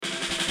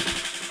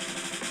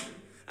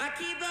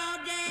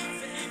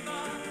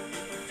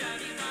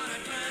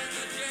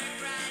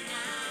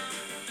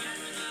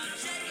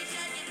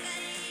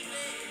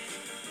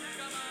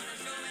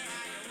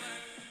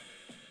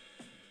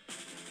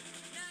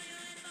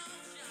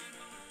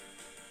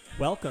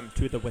Welcome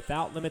to the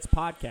Without Limits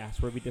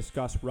podcast, where we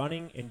discuss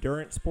running,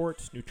 endurance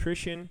sports,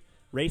 nutrition,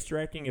 race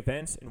directing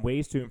events, and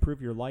ways to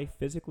improve your life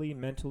physically,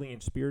 mentally,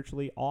 and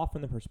spiritually, all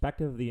from the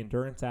perspective of the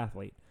endurance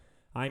athlete.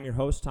 I'm your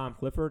host, Tom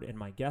Clifford, and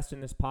my guest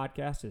in this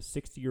podcast is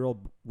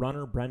 60-year-old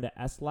runner Brenda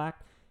Eslack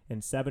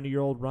and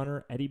 70-year-old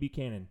runner Eddie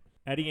Buchanan.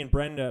 Eddie and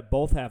Brenda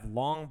both have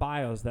long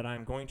bios that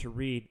I'm going to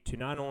read to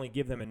not only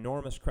give them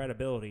enormous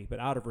credibility, but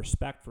out of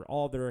respect for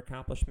all their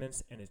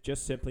accomplishments, and it's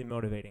just simply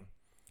motivating.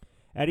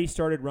 Eddie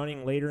started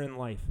running later in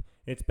life.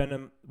 It's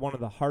been one of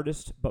the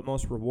hardest but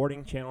most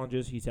rewarding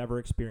challenges he's ever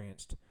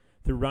experienced.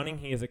 Through running,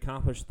 he has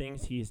accomplished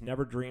things he has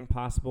never dreamed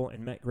possible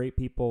and met great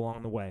people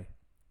along the way.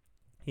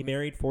 He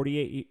married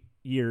 48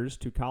 years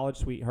to college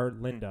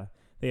sweetheart Linda.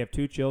 They have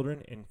 2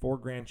 children and 4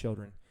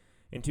 grandchildren.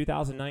 In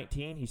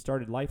 2019, he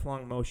started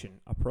Lifelong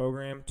Motion, a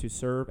program to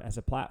serve as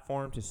a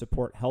platform to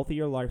support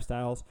healthier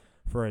lifestyles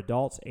for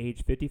adults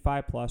age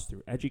 55 plus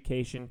through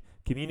education,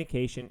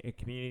 communication, and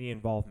community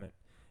involvement,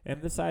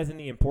 emphasizing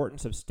the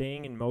importance of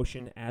staying in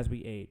motion as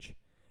we age.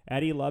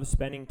 Eddie loves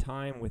spending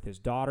time with his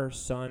daughter,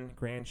 son,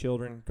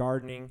 grandchildren,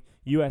 gardening,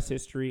 U.S.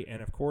 history,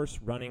 and of course,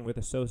 running with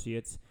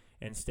associates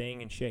and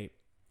staying in shape.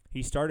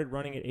 He started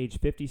running at age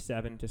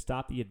 57 to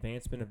stop the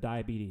advancement of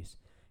diabetes.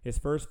 His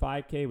first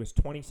 5K was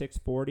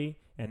 26:40,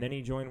 and then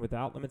he joined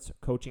Without Limits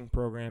coaching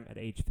program at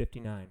age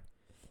 59.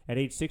 At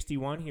age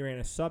 61, he ran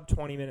a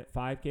sub-20-minute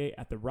 5K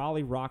at the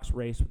Raleigh Rocks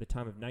race with a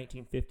time of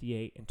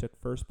 19:58 and took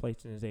first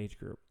place in his age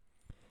group.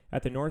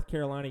 At the North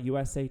Carolina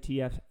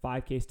USATF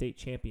 5K State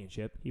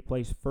Championship, he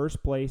placed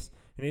first place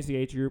in his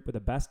age group with the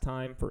best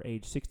time for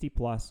age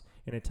 60-plus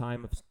in a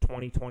time of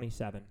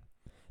 20:27.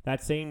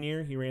 That same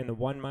year, he ran the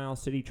 1-mile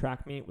city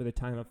track meet with a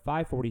time of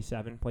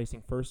 5:47,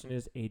 placing first in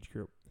his age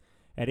group.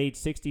 At age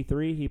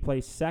 63, he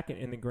placed second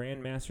in the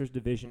Grand Masters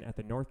division at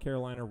the North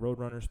Carolina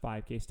Roadrunners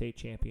 5K State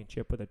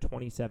Championship with a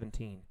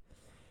 20:17.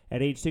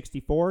 At age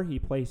 64, he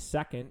placed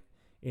second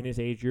in his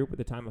age group with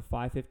a time of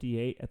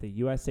 5:58 at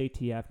the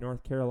USATF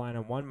North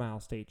Carolina 1-mile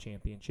state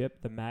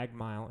championship, the Mag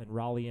Mile in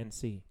Raleigh,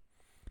 NC.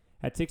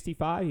 At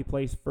 65, he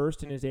placed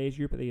first in his age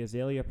group at the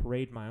Azalea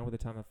Parade Mile with a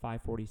time of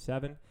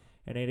 5:47,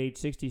 and at age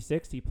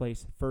 66, he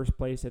placed first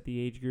place at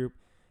the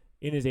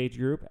in his age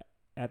group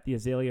at the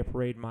Azalea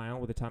Parade Mile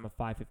with a time of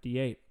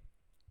 5:58.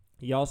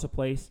 He also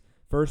placed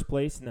first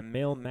place in the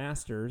Male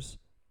Masters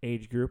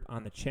age group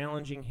on the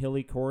challenging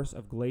hilly course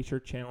of Glacier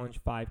Challenge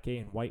 5K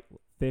in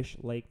Whitefish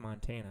Lake,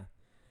 Montana.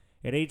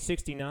 At age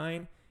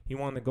 69, he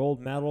won the gold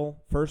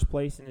medal, first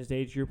place in his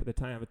age group with a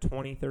time of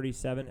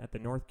 20:37 at the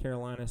North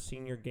Carolina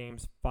Senior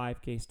Games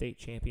 5K State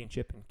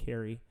Championship in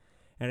Cary.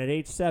 And at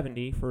age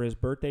 70, for his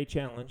birthday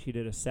challenge, he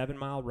did a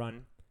 7-mile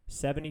run,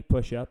 70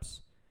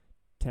 push-ups,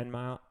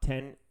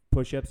 10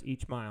 push-ups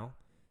each mile,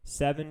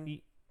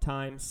 70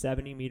 times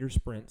 70-meter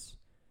sprints,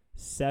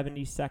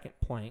 70-second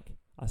plank,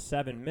 a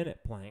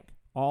 7-minute plank,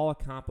 all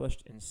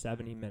accomplished in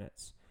 70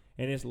 minutes.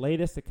 And his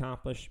latest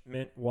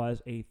accomplishment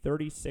was a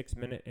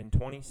 36-minute and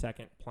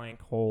 20-second plank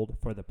hold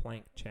for the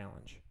plank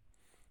challenge.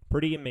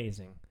 Pretty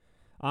amazing.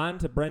 On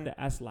to Brenda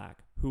Eslack,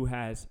 who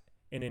has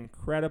an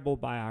incredible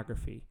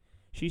biography.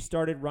 She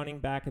started running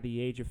back at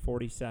the age of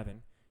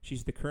 47.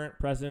 She's the current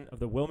president of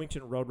the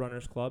Wilmington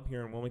Roadrunners Club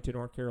here in Wilmington,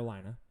 North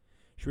Carolina.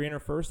 She ran her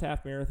first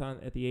half marathon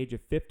at the age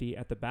of 50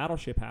 at the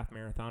Battleship Half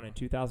Marathon in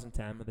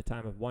 2010 with a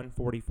time of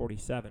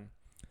 1:40:47.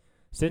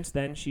 Since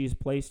then, she's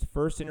placed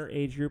first in her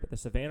age group at the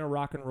Savannah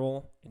Rock and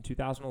Roll in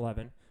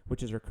 2011,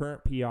 which is her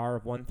current PR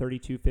of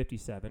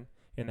 1:32:57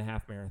 in the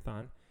half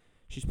marathon.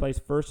 She's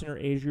placed first in her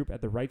age group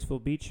at the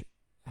Wrightsville Beach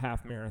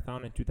Half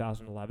Marathon in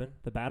 2011,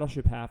 the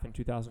Battleship Half in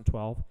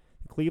 2012,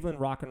 the Cleveland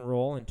Rock and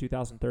Roll in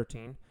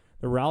 2013,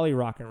 the Raleigh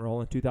Rock and Roll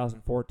in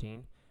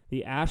 2014,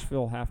 the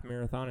Asheville Half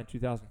Marathon in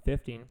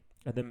 2015,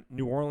 and the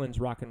New Orleans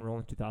Rock and Roll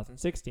in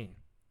 2016.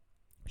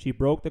 She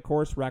broke the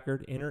course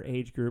record in her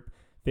age group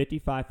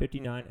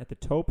 55:59 at the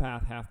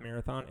Towpath Half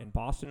Marathon in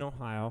Boston,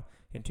 Ohio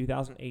in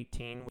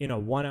 2018 in a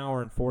 1 hour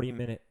and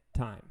 40-minute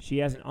time. She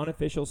has an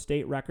unofficial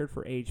state record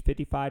for age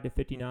 55 to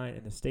 59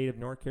 in the state of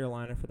North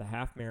Carolina for the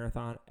half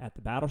marathon at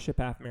the Battleship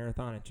Half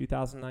Marathon in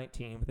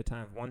 2019 with a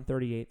time of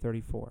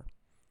 1:38:34.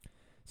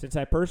 Since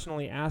I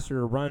personally asked her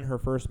to run her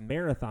first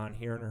marathon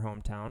here in her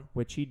hometown,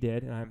 which she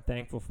did and I'm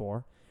thankful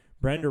for,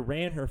 Brenda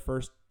ran her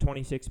first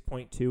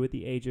 26.2 at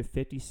the age of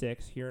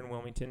 56 here in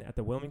Wilmington at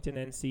the Wilmington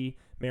NC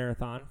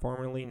Marathon,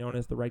 formerly known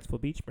as the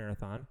Wrightsville Beach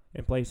Marathon,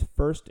 and placed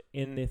first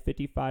in the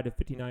 55 to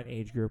 59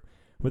 age group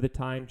with a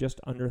time just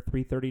under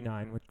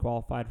 3:39, which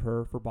qualified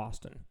her for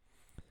Boston.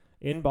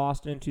 In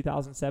Boston in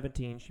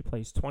 2017, she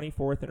placed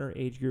 24th in her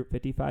age group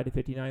 55 to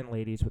 59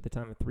 ladies with a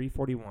time of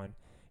 3:41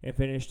 and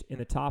finished in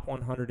the top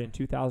 100 in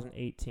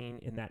 2018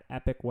 in that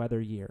epic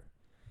weather year.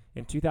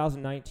 In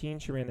 2019,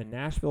 she ran the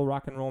Nashville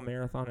Rock and Roll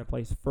Marathon and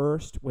placed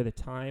first with a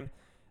time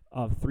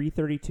of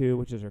 3:32,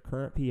 which is her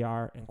current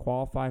PR, and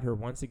qualified her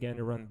once again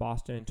to run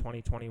Boston in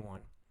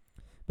 2021.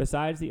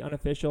 Besides the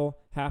unofficial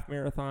half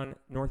marathon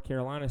North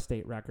Carolina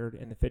state record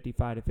in the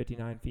 55 to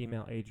 59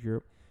 female age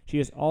group, she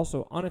has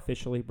also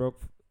unofficially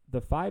broke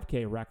the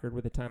 5K record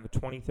with a time of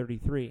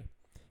 20:33.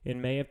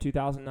 in May of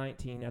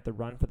 2019 at the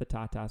Run for the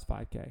Tatas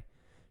 5K.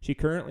 She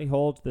currently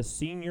holds the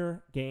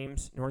Senior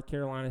Games North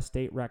Carolina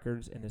state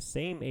records in the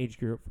same age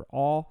group for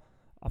all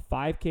a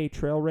 5K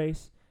trail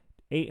race,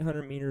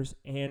 800 meters,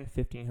 and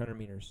 1,500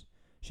 meters.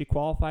 She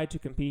qualified to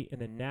compete in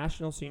the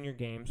National Senior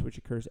Games, which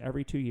occurs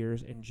every 2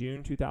 years, in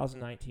June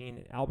 2019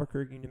 in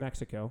Albuquerque, New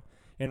Mexico,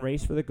 and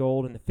raced for the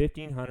gold in the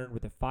 1,500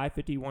 with a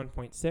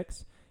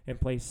 551.6 and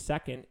placed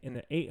second in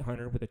the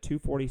 800 with a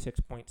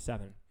 246.7.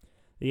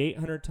 The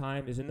 800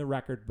 time is in the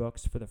record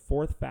books for the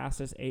fourth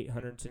fastest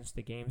 800 since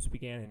the games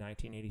began in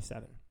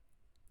 1987.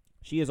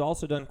 She has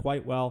also done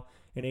quite well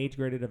in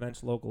age-graded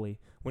events locally,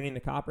 winning the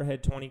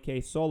Copperhead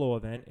 20K solo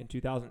event in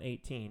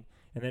 2018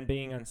 and then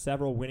being on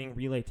several winning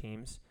relay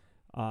teams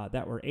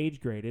that were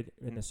age-graded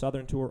in the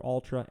Southern Tour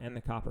Ultra and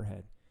the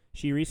Copperhead.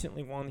 She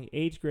recently won the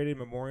age-graded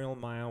Memorial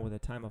Mile with a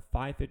time of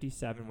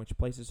 5:57, which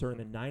places her in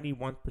the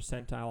 91st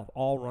percentile of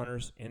all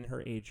runners in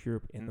her age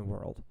group in the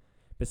world.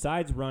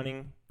 Besides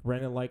running,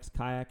 Brenda likes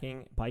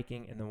kayaking,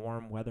 biking, in the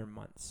warm weather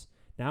months.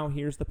 Now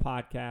here's the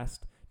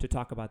podcast to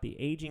talk about the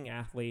aging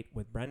athlete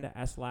with Brenda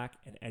Eslak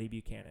and Eddie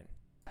Buchanan.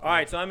 All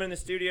right, so I'm in the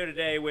studio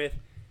today with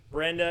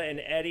Brenda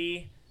and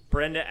Eddie.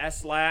 Brenda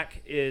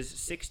Eslak is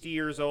 60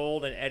 years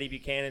old and Eddie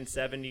Buchanan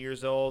 70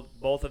 years old.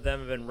 Both of them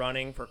have been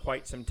running for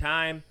quite some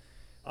time.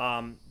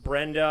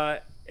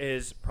 Brenda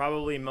is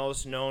probably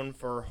most known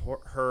for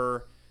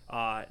her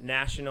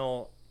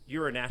national.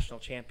 You're a national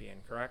champion,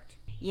 correct?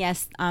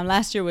 Yes.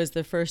 Last year was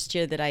the first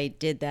year that I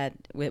did that.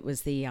 It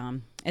was the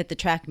at the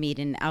track meet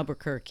in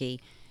Albuquerque,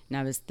 and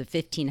I was the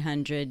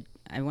 1,500.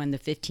 I won the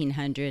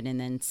 1,500 and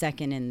then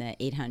second in the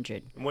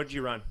 800. And what did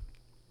you run?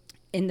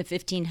 In the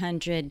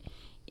 1,500,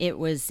 it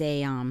was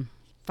a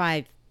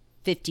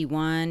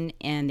 5:51,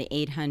 and the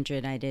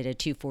 800 I did a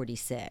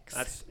 2:46.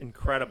 That's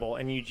incredible.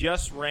 And you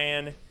just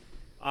ran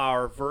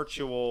our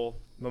virtual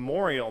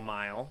Memorial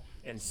Mile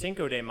and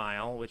Cinco de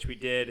Mile, which we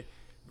did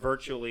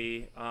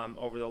virtually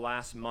over the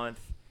last month,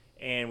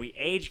 and we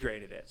age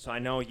graded it. So I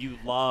know you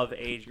love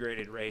age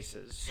graded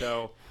races.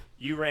 So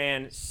you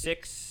ran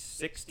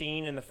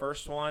 6:16 in the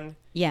first one.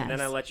 Yes. And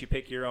then I let you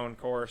pick your own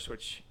course,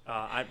 which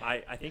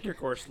I think your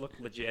course looked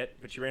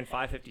legit, but you ran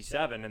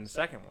 5:57 in the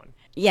second one.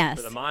 Yes.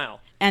 For the mile.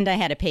 And I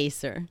had a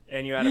pacer.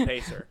 And you had a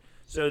pacer.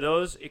 So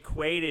those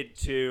equated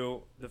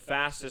to the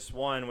fastest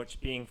one, which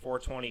being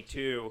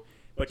 4:22,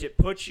 but it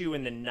puts you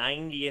in the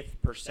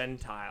 90th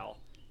percentile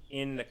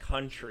in the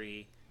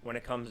country when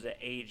it comes to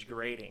age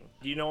grading.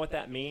 Do you know what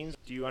that means?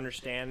 Do you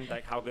understand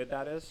like how good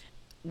that is?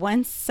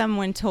 Once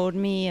someone told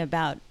me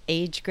about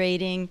age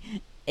grading,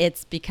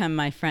 it's become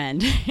my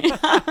friend.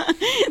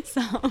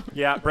 So.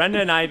 Yeah, Brenda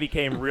and I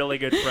became really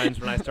good friends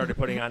when I started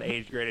putting on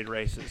age-graded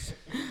races.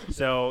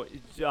 So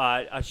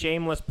a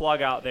shameless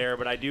plug out there,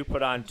 but I do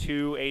put on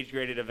 2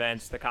 age-graded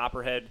events, the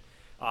Copperhead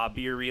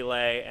Beer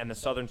Relay and the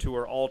Southern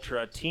Tour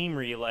Ultra Team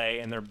Relay,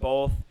 and they're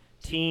both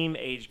team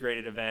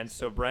age-graded events.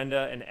 So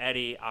Brenda and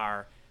Eddie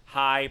are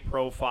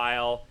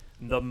high-profile,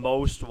 the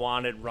most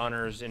wanted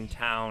runners in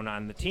town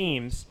on the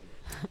teams.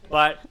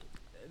 But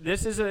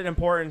this is an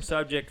important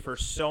subject for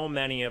so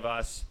many of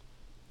us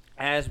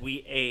as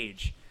we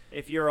age.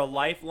 If you're a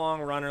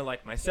lifelong runner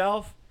like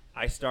myself,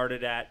 I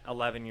started at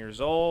 11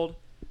 years old.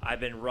 I've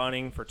been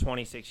running for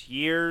 26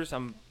 years.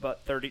 I'm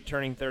about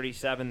turning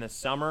 37 this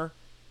summer.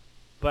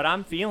 But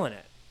I'm feeling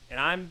it, and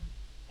I'm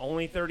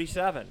only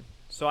 37.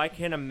 So I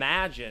can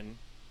imagine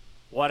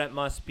what it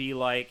must be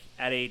like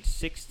at age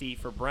 60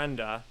 for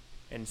Brenda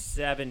and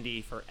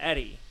 70 for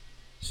Eddie.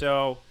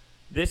 So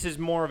this is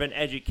more of an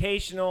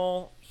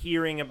educational,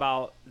 hearing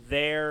about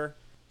their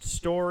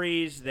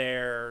stories,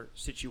 their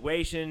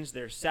situations,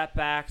 their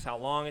setbacks, how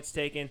long it's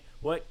taken,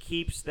 what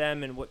keeps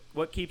them and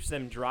what keeps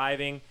them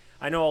driving.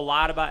 I know a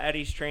lot about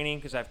Eddie's training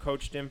because I've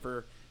coached him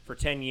for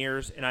 10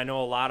 years, and I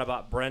know a lot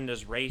about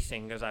Brenda's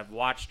racing because I've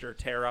watched her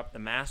tear up the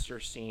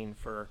Masters scene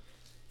for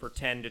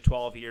 10 to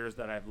 12 years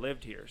that I've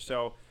lived here.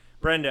 So,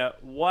 Brenda,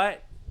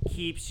 what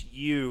keeps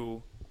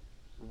you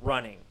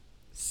running?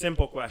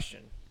 Simple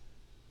question.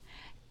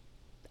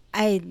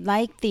 I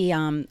like the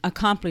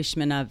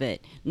accomplishment of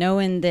it,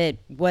 knowing that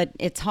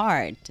it's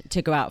hard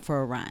to go out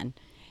for a run.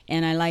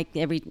 And I like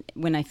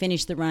when I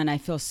finish the run, I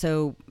feel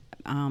so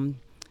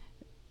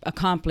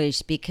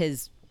accomplished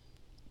because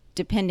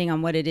depending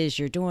on what it is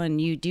you're doing,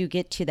 you do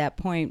get to that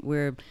point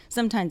where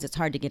sometimes it's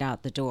hard to get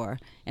out the door.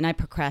 And I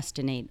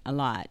procrastinate a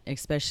lot,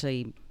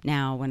 especially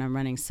now when I'm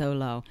running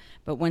solo.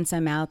 But once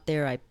I'm out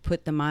there, I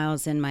put the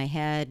miles in my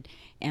head.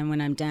 And when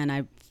I'm done,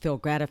 I feel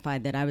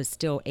gratified that I was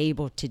still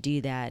able to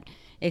do that.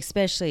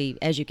 Especially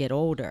as you get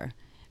older,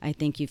 I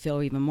think you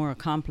feel even more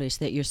accomplished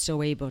that you're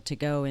still able to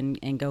go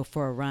and go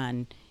for a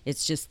run.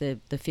 It's just the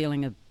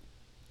feeling of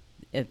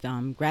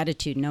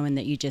gratitude knowing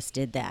that you just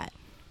did that.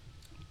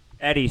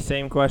 Eddie,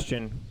 same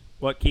question.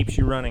 What keeps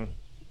you running?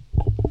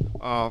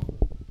 I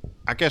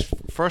guess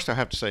first I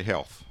have to say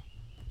health.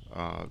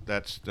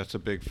 That's a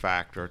big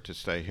factor to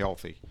stay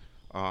healthy.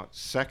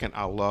 Second,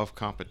 I love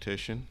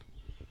competition,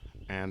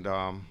 and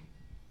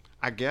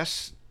I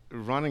guess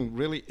running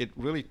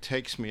really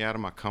takes me out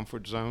of my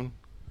comfort zone,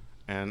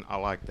 and I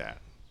like that.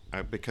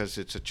 because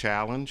it's a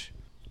challenge,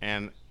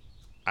 and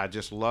I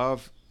just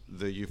love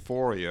the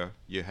euphoria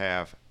you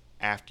have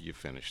after you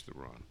finish the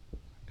run,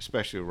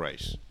 especially a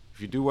race.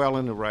 If you do well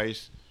in the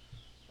race,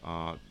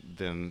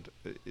 then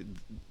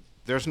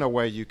there's no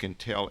way you can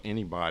tell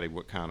anybody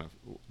what kind of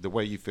the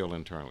way you feel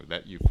internally,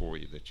 that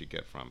euphoria that you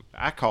get from it.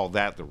 I call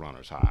that the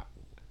runner's high.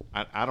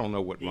 I don't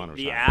know what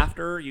runner's high.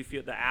 After you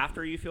feel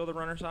the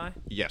runner's high?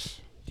 Yes.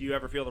 Do you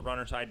ever feel the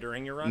runner's high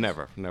during your runs?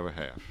 Never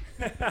have.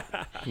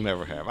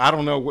 Never have. I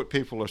don't know what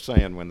people are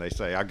saying when they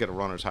say I get a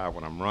runner's high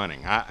when I'm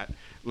running.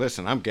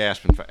 Listen, I'm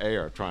gasping for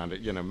air trying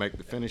to make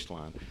the finish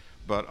line,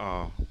 but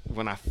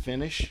when I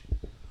finish,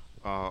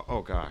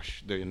 oh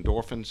gosh, the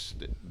endorphins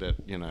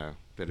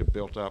that have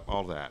built up,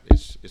 all that,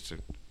 it's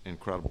an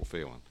incredible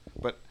feeling.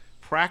 But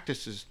I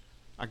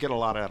get a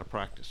lot out of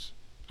practice.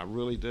 I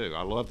really do.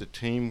 I love the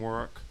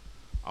teamwork.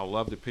 I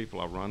love the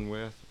people I run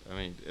with. I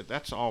mean,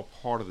 that's all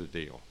part of the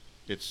deal.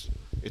 It's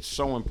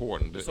so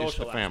important. It's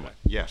the family. Aspect.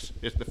 Yes,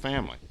 it's the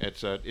family.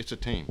 It's a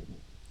team.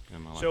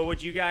 So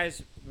would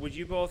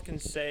you both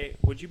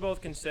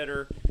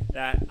consider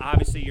that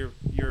obviously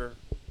you're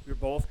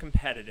both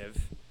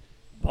competitive,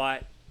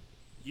 but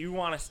you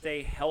want to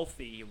stay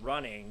healthy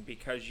running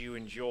because you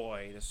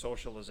enjoy the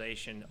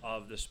socialization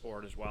of the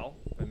sport as well?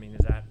 I mean,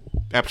 is that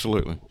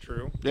absolutely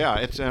true? Yeah,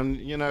 it's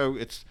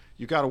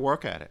you got to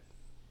work at it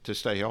to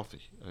stay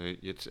healthy.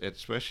 It's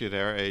especially at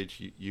our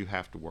age, you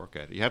have to work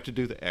at it. You have to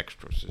do the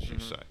extras, as you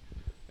say,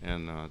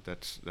 and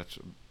that's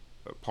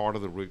a part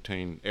of the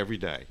routine every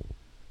day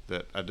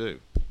that I do,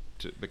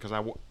 because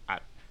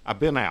I've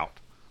been out.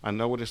 I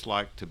know what it's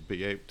like to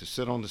be able to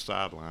sit on the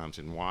sidelines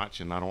and watch,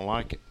 and I don't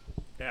like it.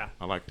 Yeah,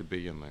 I like to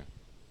be in there.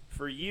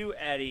 For you,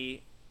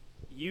 Eddie,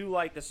 you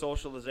like the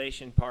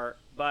socialization part,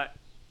 but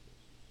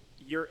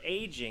you're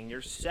aging.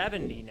 You're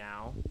 70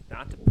 now.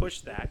 Not to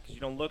push that, because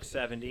you don't look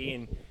 70,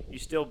 and you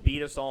still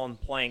beat us all in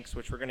planks,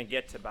 which we're going to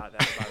get to about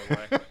that, by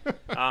the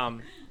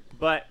way.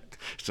 But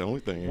it's the only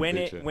thing.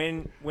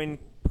 When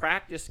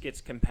practice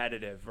gets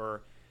competitive,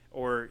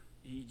 or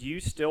do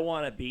you still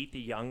want to beat the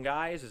young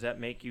guys? Does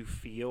that make you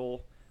feel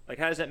like?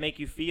 How does that make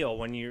you feel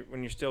when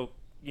you're still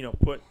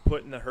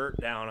putting the hurt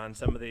down on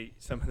some of the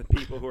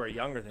people who are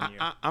younger than you?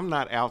 I'm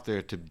not out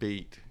there to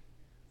beat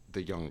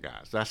the young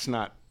guys. That's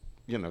not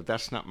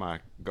my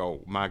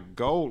goal. My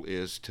goal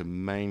is to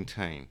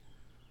maintain.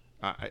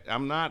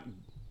 I'm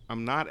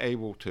not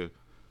able to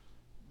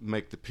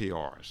make the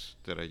PRs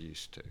that I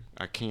used to.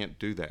 I can't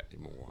do that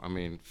anymore. I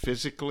mean,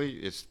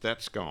 physically,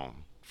 that's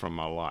gone from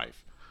my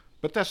life,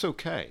 but that's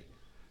okay.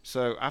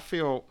 So I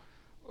feel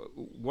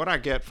what I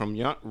get from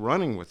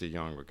running with the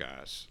younger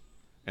guys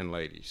and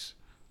ladies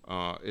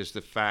is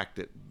the fact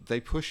that they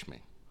push me.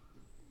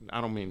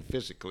 I don't mean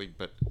physically,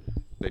 but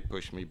they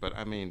push me. But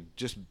I mean,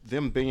 just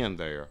them being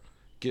there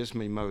gives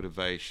me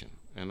motivation,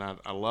 and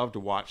I love to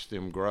watch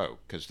them grow,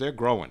 because they're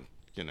growing,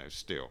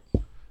 still,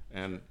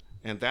 and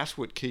that's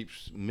what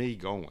keeps me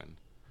going,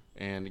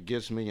 and it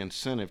gives me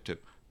incentive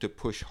to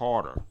push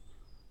harder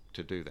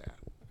to do that,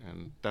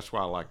 and that's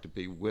why I like to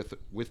be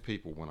with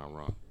people when I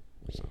run.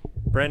 So,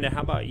 Brenda,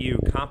 how about you?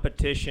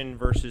 Competition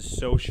versus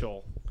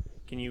social.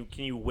 Can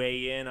you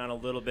weigh in on a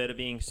little bit of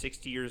being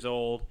 60 years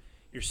old?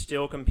 You're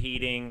still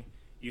competing.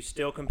 You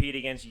still compete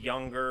against the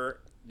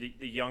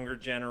younger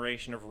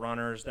generation of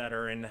runners that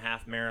are in the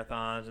half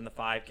marathons and the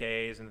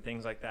 5Ks and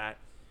things like that.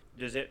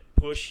 Does it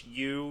push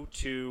you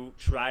to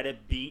try to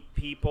beat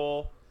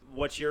people?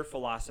 What's your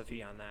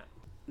philosophy on that?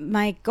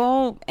 My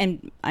goal,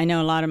 and I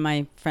know a lot of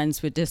my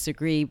friends would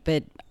disagree,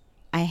 but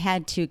I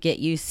had to get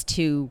used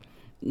to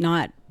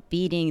not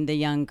beating the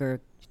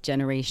younger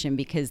generation,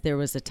 because there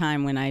was a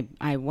time when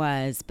I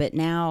was, but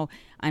now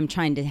I'm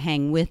trying to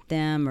hang with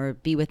them or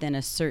be within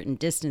a certain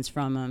distance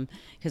from them,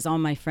 because all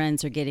my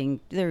friends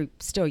they're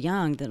still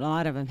young, that a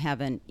lot of them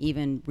haven't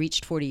even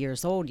reached 40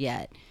 years old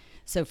yet.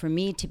 So for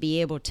me to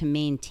be able to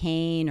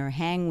maintain or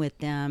hang with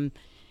them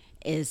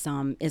is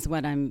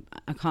what I'm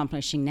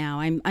accomplishing now.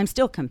 I'm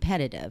still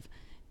competitive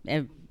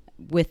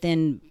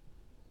within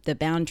the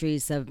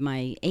boundaries of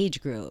my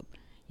age group.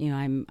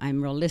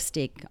 I'm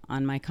realistic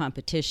on my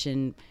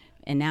competition,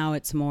 and now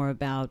it's more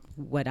about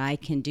what I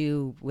can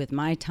do with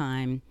my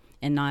time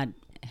and not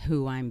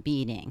who I'm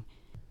beating.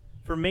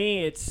 For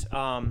me, it's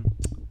I'm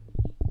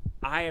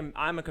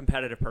a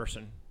competitive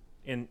person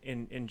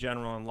in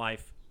general in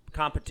life.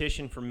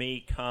 Competition for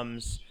me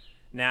comes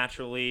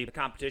naturally. The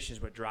competition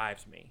is what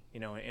drives me,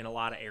 in a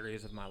lot of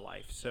areas of my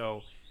life.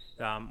 So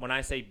when I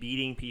say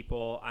beating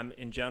people, I'm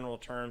in general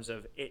terms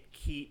of it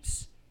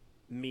keeps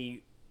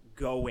me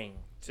going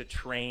to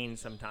train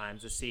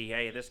sometimes to see,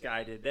 hey, this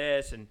guy did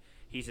this and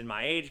he's in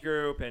my age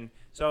group. And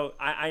so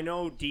I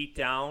know deep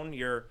down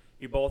you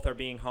both are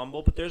being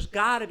humble, but there's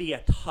got to be a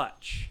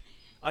touch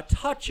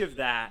of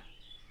that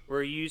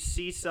where you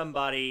see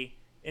somebody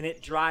and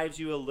it drives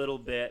you a little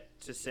bit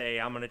to say,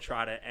 I'm going to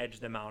try to edge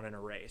them out in a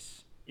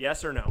race.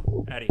 Yes or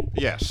no, Eddie?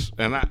 Yes.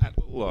 And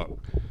look,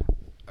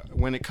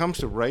 when it comes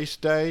to race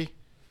day,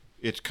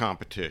 it's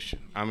competition.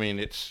 I mean,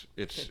 it's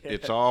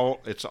all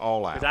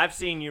out. Because I've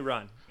seen you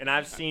run, And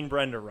I've seen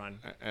Brenda run,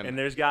 And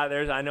there's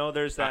I know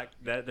there's the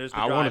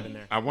drive in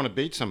there. I want to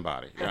beat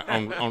somebody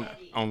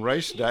on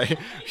race day.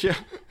 Yeah.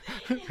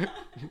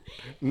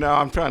 No,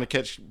 I'm trying to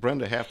catch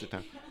Brenda half the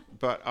time.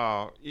 But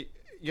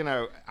you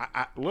know,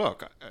 I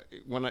look,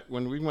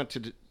 when we went to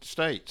the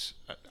States,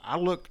 I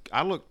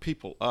looked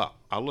people up.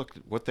 I looked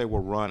at what they were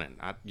running.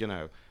 I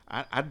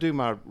do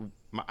my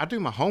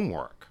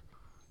homework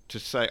to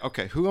say,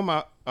 okay, who am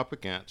I up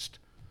against?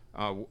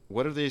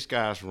 What do these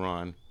guys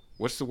run?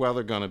 What's the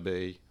weather going to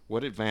be?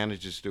 What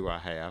advantages do I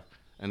have?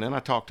 And then I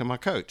talk to my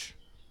coach,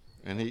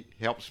 and he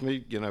helps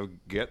me,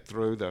 get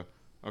through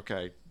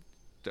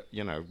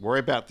worry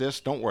about this,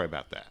 don't worry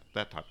about that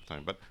type of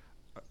thing. But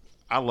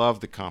I love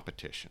the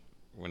competition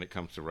when it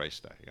comes to race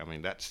day. I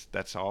mean,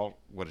 that's all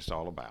what it's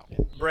all about.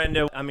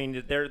 Brenda, I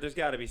mean, there's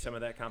got to be some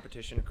of that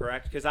competition,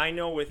 correct? Because I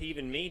know with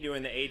even me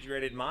doing the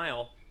age-rated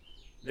mile,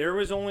 there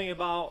was only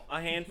about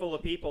a handful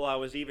of people I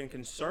was even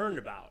concerned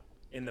about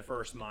in the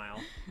first mile,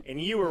 and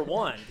you were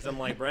one, because I'm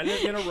like,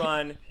 Brenda's going to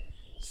run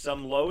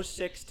some low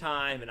 6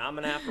 time, and I'm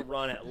going to have to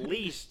run at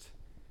least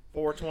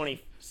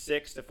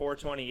 426 to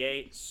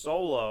 428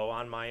 solo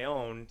on my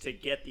own to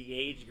get the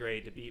age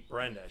grade to beat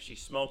Brenda. She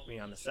smoked me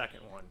on the second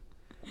one,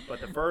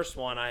 but the first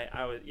one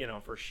I was,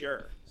 for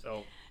sure.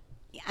 So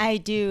I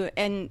do,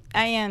 and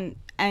I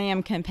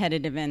am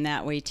competitive in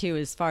that way too,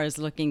 as far as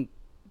looking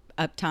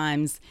up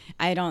times.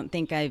 I don't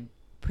think I've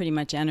pretty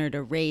much entered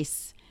a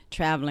race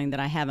traveling that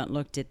I haven't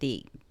looked at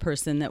the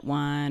person that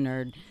won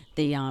or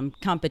the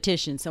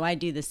competition. So I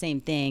do the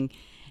same thing.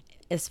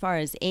 As far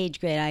as age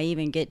grade, I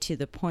even get to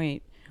the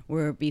point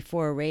where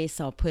before a race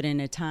I'll put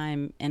in a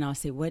time and I'll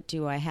say, what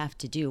do I have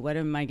to do? What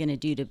am I going to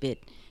do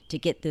to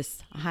get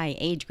this high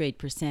age grade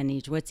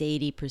percentage? What's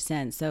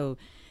 80%? So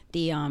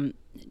the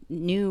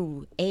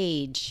new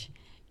age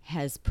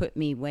has put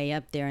me way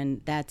up there,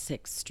 and that's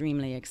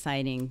extremely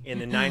exciting. In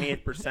the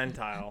 90th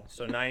percentile.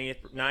 So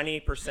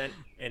 98%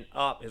 and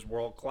up is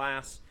world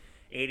class.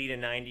 80 to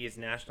 90 is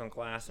national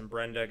class, and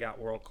Brenda got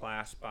world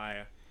class by,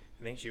 I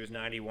think she was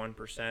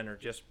 91% or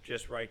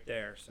just right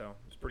there. So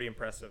it's pretty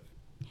impressive.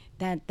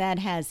 That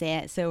has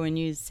it. So when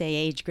you say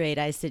age grade,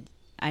 I said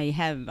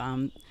I've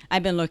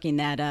been looking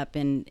that up,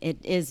 and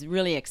it is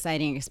really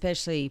exciting,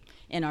 especially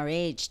in our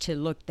age,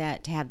 to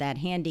have that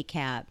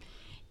handicap.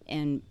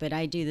 But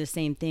I do the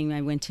same thing.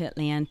 I went to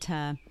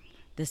Atlanta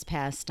this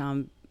past,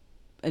 it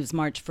was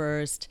March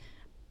 1st,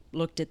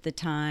 looked at the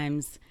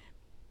times,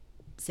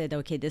 said,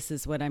 okay, this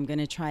is what I'm going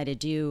to try to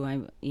do.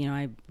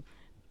 I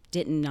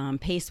didn't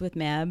pace with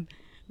Meb.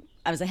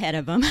 I was ahead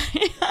of him.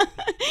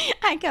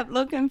 I kept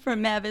looking for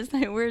Meb. It's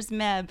like, where's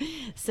Meb?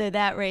 So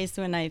that race,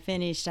 when I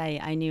finished,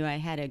 I knew I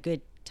had a good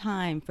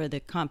time for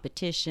the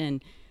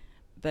competition,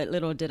 but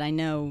little did I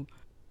know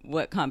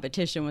what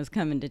competition was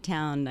coming to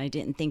town. I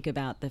didn't think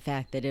about the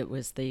fact that it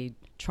was the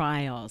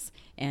trials,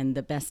 and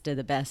the best of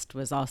the best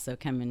was also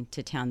coming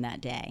to town that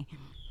day.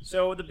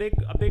 So a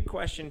big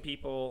question,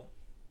 people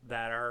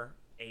that are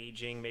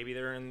aging, maybe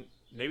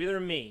they're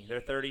me,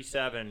 they're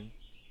 37.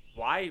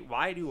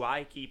 Why do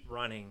I keep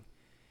running?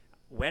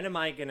 When am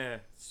I gonna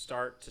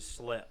start to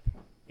slip?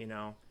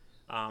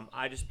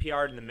 I just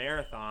PR'd in the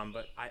marathon,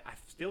 but I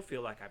still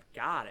feel like I've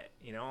got it.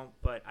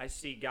 But I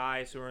see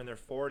guys who are in their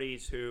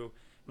 40s who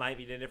might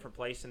be in a different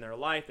place in their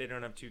life. They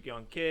don't have 2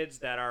 young kids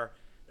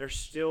they're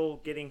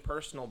still getting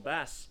personal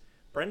bests.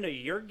 Brenda,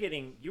 you were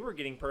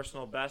getting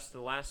personal bests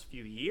the last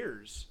few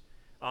years.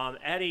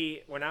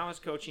 Eddie, when I was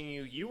coaching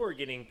you were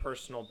getting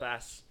personal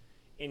bests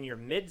in your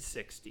mid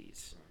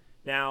 60s.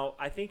 Now,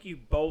 I think you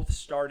both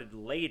started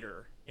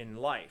later in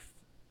life.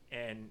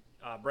 And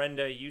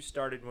Brenda, you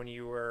started when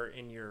you were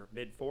in your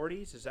mid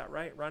 40s. Is that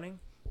right, running?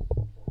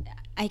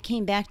 I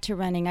came back to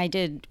running. I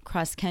did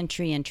cross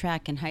country and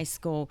track in high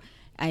school.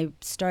 I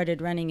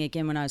started running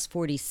again when I was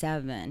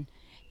 47,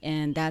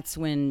 and that's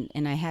when,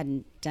 and I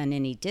hadn't done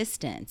any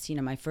distance.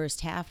 My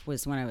first half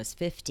was when I was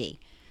 50.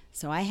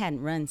 So I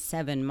hadn't run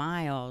 7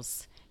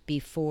 miles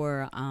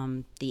before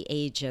the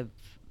age of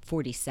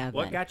 47.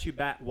 What got you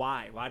back?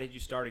 Why? Why did you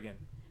start again?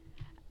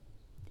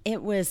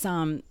 It was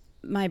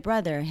my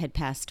brother had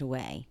passed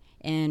away,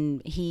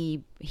 and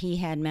he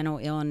had mental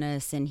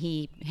illness, and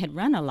he had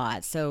run a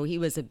lot. So he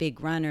was a big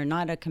runner,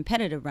 not a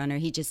competitive runner.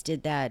 He just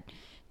did that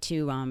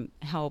to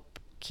help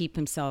keep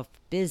himself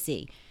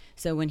busy.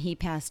 So when he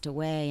passed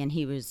away, and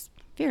he was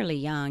fairly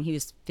young, he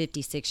was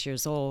 56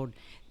 years old,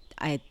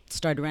 I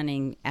started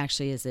running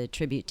actually as a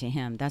tribute to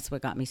him. That's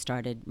what got me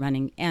started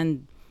running,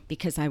 and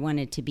because I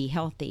wanted to be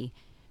healthy.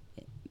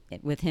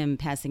 With him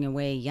passing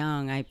away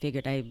young, I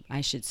figured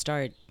I should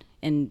start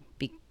and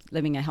be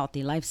living a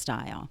healthy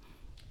lifestyle.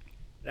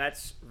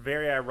 That's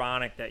very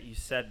ironic that you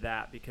said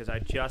that, because I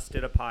just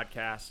did a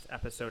podcast,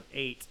 episode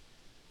 8,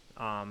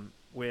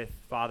 with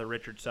Father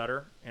Richard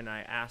Sutter, and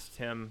I asked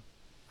him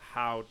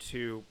how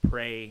to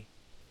pray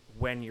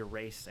when you're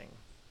racing.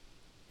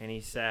 And he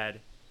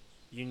said,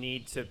 you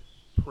need to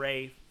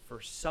pray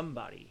for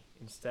somebody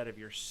instead of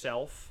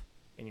yourself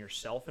and your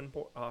self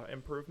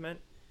improvement,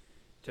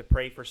 to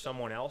pray for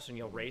someone else, and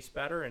you'll race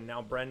better. And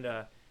now,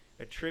 Brenda,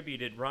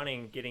 attributed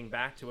running getting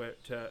back to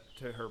it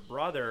to her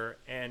brother,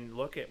 and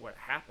look at what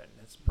happened.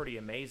 It's pretty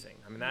amazing.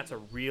 I mean, that's a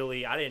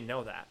really, I didn't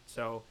know that.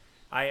 So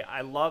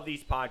I love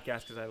these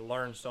podcasts because I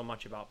learn so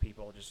much about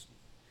people just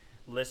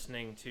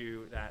listening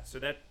to that. So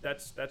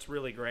that's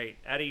really great.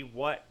 Eddie,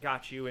 what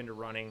got you into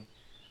running?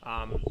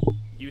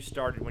 You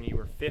started when you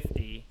were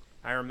 50.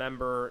 I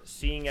remember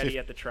seeing Eddie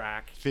at the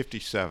track.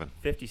 57.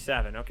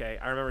 57. Okay.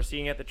 I remember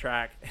seeing at the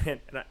track,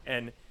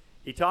 and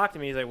he talked to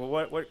me. He's like,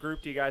 well, what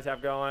group do you guys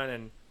have going?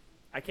 And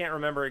I can't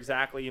remember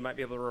exactly. You might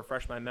be able to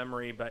refresh my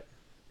memory, but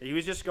he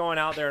was just going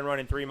out there and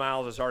running 3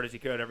 miles as hard as he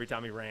could every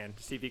time he ran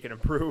to see if he could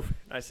improve.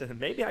 I said,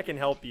 maybe I can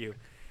help you.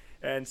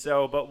 And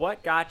so, but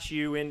what got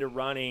you into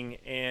running,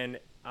 and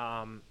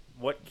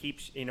what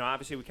keeps,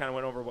 obviously we kind of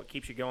went over what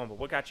keeps you going, but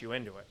what got you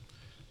into it?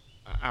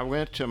 I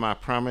went to my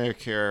primary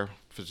care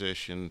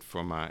physician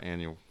for my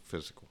annual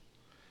physical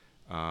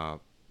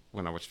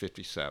when I was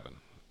 57.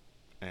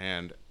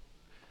 And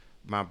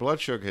my blood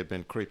sugar had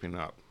been creeping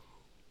up.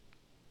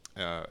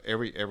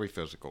 Every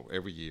physical,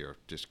 every year,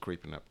 just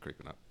creeping up.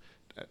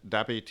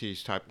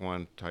 Diabetes type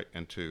 1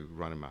 and 2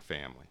 run in my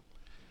family.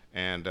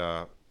 And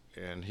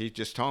he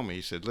just told me,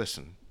 he said,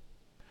 listen,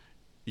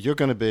 you're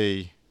going to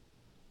be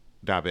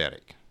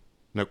diabetic.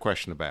 No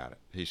question about it.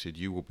 He said,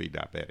 you will be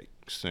diabetic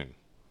soon.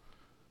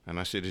 And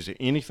I said, is there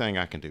anything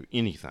I can do,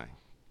 anything,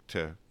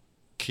 to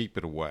keep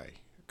it away?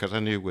 Because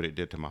I knew what it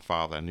did to my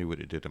father. I knew what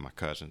it did to my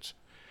cousins.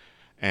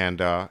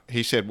 And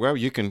he said, well,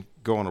 you can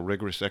go on a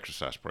rigorous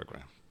exercise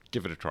program.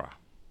 Give it a try.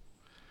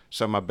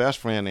 So my best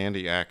friend,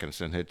 Andy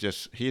Atkinson,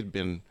 he had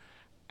been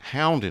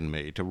hounding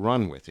me to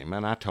run with him.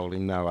 And I told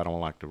him, no, I don't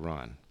like to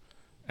run.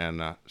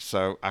 And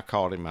so I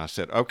called him. I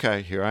said,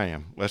 okay, here I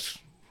am. Let's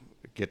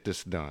get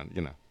this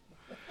done,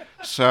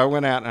 So I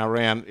went out and I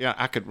ran. Yeah,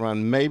 I could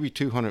run maybe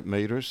 200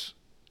 meters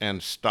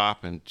and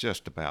stop and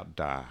just about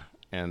die.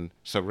 And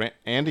so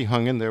Andy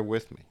hung in there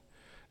with me.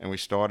 And we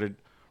started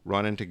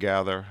running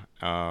together.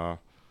 And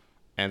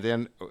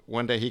then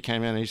one day he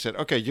came in and he said,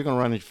 okay, you're going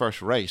to run your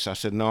first race. I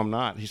said, no, I'm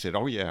not. He said,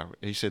 oh, yeah.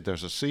 He said,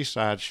 there's a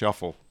Seaside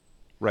Shuffle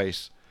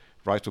race,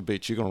 Wrightsville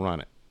Beach. You're going to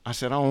run it. I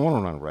said, I don't want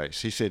to run a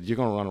race. He said, you're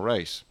going to run a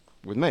race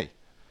with me.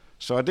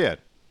 So I did.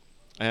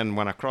 And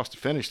when I crossed the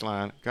finish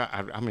line,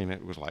 God, I mean,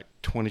 it was like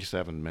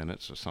 27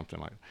 minutes or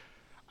something like that.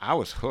 I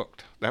was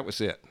hooked. That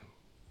was it.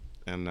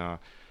 And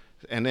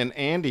then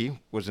Andy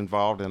was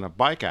involved in a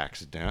bike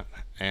accident,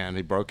 and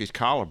he broke his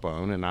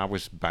collarbone, and I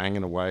was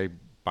banging away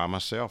by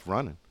myself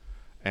running.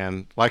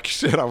 And like you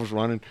said, I was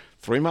running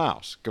 3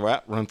 miles. Go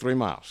out, run 3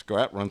 miles. Go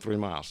out, run 3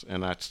 miles.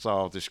 And I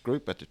saw this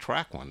group at the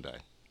track one day,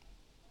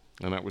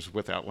 and that was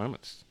Without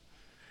Limits.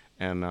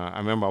 And I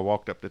remember I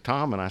walked up to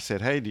Tom, and I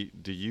said, hey,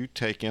 do you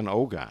take in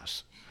old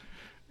guys?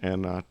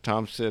 And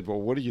Tom said, well,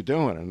 what are you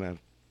doing? And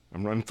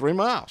I'm running 3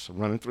 miles. I'm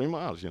running 3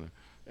 miles,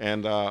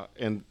 And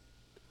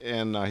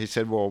he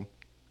said, well,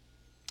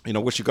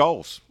 what's your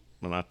goals?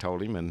 And I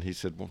told him, and he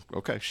said, well,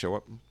 okay, show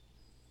up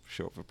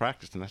for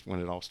practice. And that's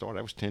when it all started.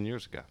 That was 10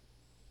 years ago.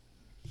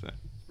 So.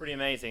 It's pretty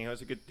amazing. It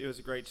was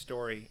a great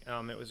story. I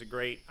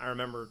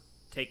remember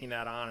taking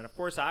that on. And of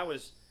course I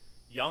was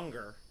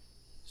younger.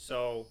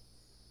 So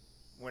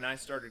when I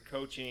started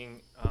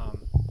coaching,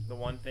 the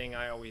one thing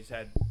I always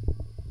had,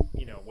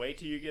 wait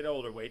till you get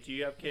older, wait till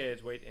you have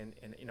kids,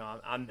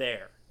 I'm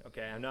there.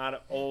 Okay. I'm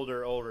not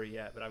older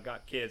yet, but I've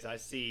got kids. I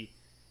see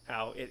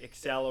how it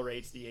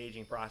accelerates the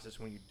aging process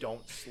when you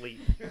don't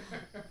sleep.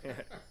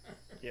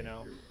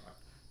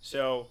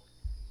 So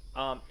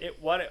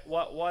what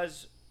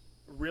was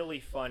really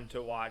fun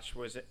to watch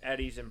was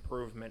Eddie's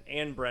improvement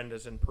and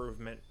Brenda's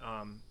improvement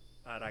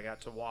that I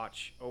got to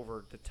watch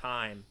over the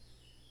time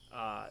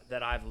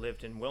that I've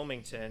lived in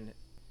Wilmington.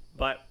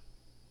 But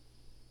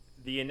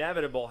the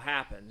inevitable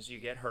happens. You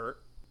get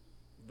hurt.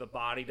 The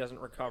body doesn't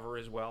recover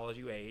as well as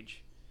you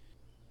age.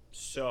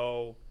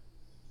 So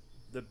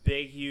the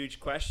big, huge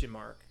question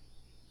mark,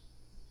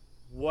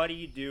 what do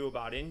you do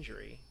about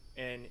injury?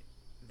 And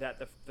that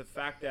the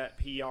fact that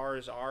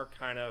PRs are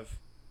kind of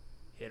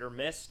hit or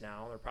miss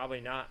now. They're probably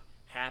not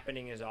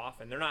happening as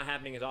often. They're not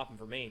happening as often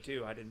for me,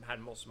 too. I had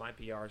most of my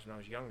PRs when I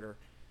was younger.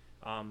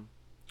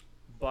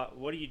 But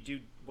what do you do?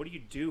 What do you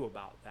do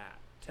about that?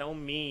 Tell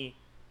me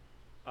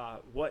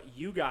what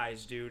you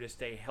guys do to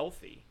stay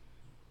healthy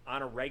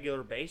on a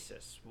regular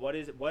basis. What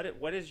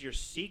is your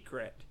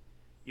secret?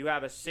 You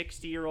have a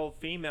 60-year-old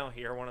female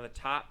here, one of the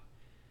top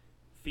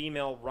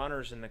female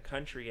runners in the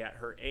country at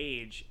her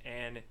age,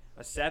 and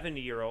a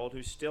 70-year-old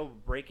who's still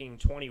breaking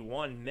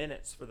 21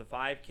 minutes for the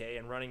 5K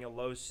and running a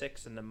low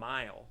 6 in the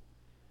mile.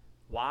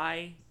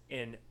 Why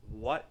and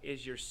what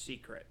is your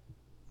secret,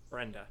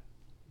 Brenda?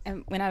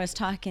 When I was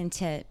talking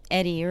to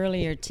Eddie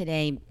earlier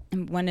today,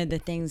 one of the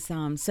things,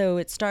 so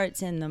it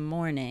starts in the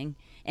morning,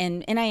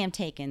 and I am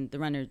taking the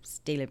Runner's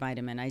Daily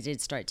Vitamin. I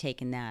did start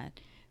taking that.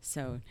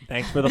 So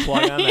thanks for the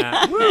plug on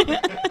that.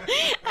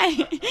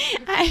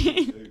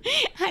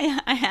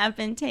 I have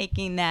been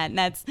taking that, and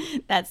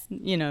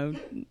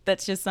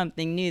that's just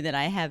something new that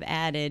I have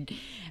added.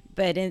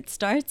 But it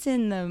starts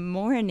in the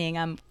morning.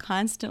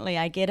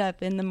 I get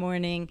up in the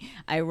morning,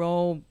 I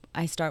roll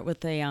I start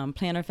with a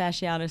plantar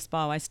fasciitis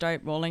ball. I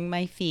start rolling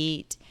my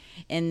feet,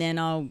 and then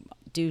I'll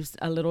do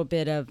a little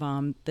bit of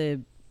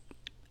the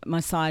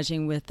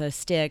massaging with a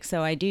stick.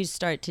 So I do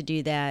start to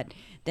do that.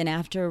 Then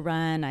after a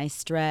run, I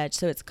stretch.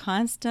 So it's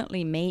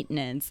constantly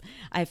maintenance.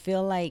 I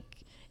feel like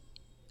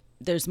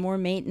there's more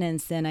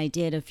maintenance than I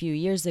did a few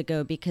years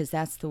ago because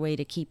that's the way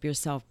to keep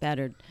yourself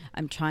better.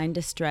 I'm trying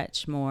to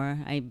stretch more.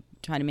 I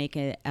try to make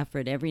an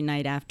effort every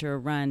night after a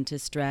run to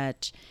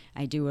stretch.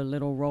 I do a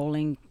little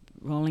rolling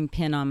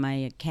pin on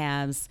my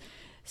calves.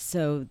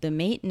 So the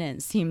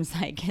maintenance seems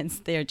like it's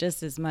there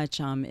just as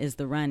much as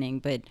the running,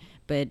 but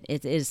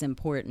it is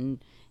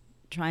important.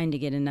 Trying to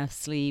get enough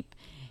sleep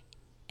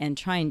and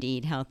trying to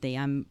eat healthy.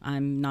 I'm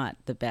not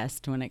the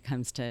best when it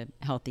comes to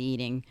healthy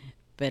eating,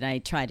 but I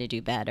try to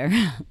do better.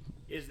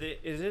 Is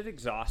it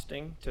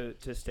exhausting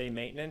to stay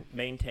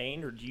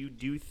maintained, or do you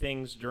do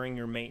things during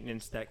your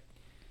maintenance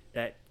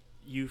that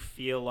you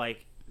feel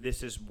like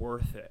this is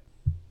worth it?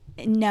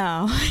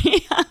 No.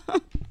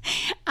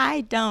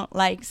 I don't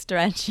like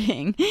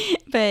stretching,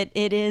 but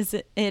it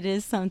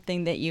is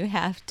something that you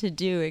have to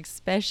do,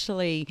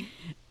 especially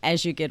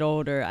as you get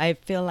older. I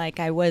feel like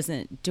I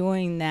wasn't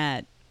doing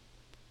that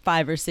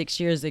 5 or 6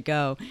 years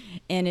ago,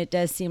 and it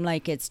does seem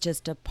like it's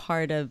just a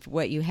part of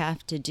what you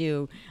have to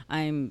do.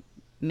 I'm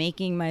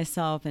making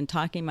myself and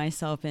talking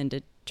myself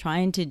into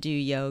trying to do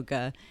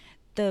yoga.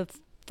 The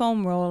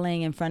foam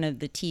rolling in front of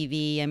the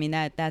TV, I mean,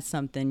 that's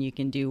something you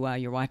can do while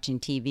you're watching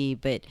TV,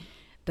 but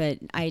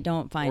I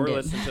don't find it. Or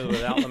listen to the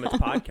Without Limits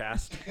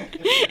podcast.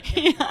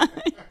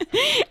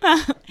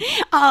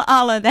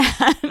 all of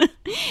that.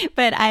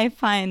 But I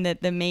find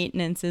that the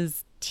maintenance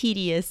is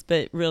tedious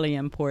but really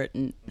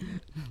important.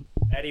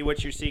 Eddie,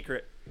 what's your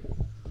secret?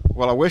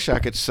 Well, I wish I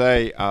could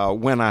say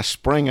when I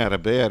spring out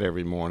of bed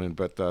every morning,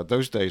 but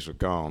those days are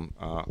gone.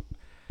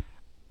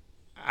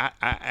 I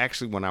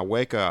actually, when I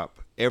wake up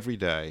every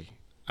day,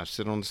 I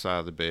sit on the side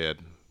of the bed,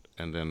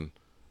 and then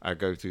I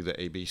go through the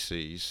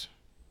ABCs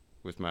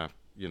with my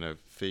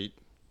feet,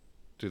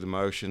 do the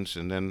motions,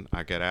 and then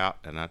I get out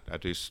and I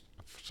do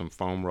some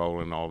foam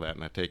rolling and all that,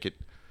 and I take it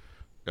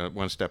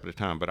one step at a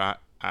time. But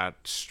I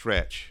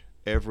stretch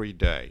every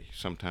day,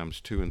 sometimes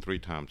 2 and 3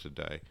 times a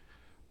day.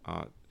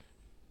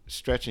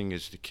 Stretching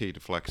is the key to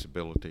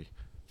flexibility.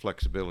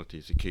 Flexibility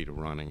is the key to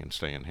running and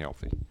staying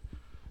healthy.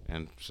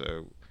 And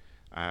so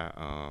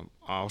I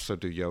also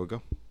do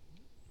yoga.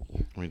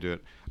 We do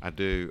it. I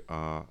do.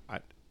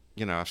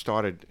 I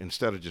started,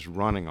 instead of just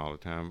running all the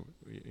time,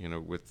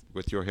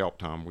 with your help,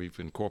 Tom, we've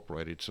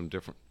incorporated some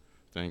different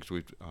things.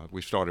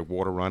 We've started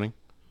water running,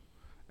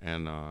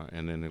 and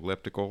then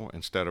elliptical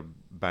instead of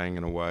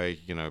banging away,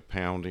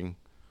 pounding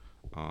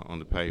on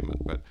the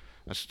pavement. But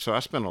so I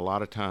spend a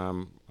lot of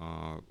time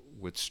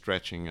with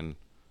stretching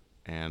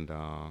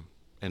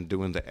and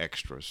doing the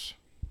extras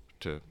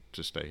to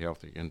stay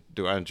healthy. And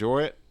do I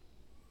enjoy it?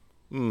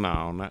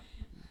 No,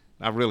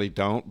 I really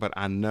don't. But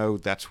I know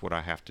that's what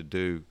I have to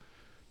do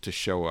to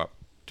show up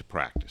to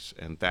practice,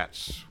 and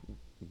that's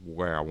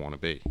where I want to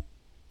be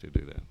to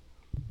do that.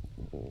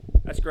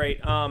 That's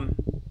great. And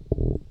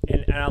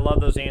I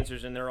love those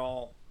answers, and they're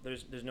all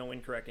there's no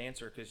incorrect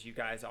answer because you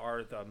guys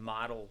are the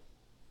model,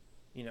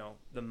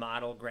 the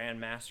model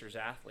grandmasters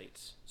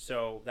athletes.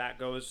 So that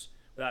goes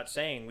without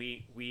saying.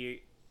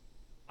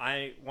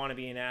 I want to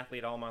be an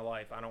athlete all my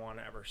life. I don't want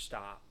to ever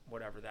stop,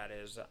 whatever that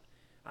is.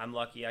 I'm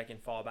lucky I can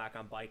fall back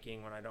on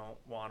biking when I don't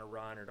want to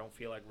run or don't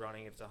feel like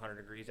running if it's 100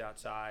 degrees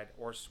outside,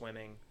 or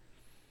swimming.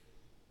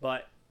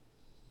 But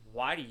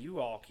why do you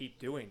all keep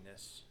doing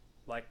this?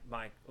 Like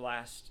my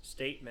last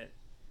statement,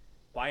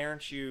 why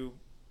aren't you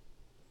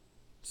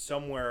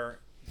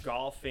somewhere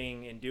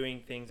golfing and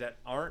doing things that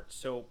aren't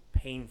so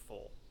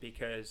painful?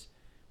 Because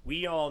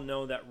we all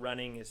know that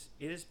running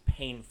is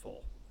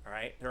painful, all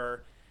right? There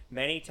are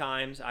many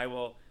times I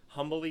will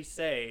humbly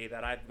say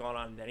that I've gone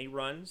on many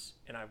runs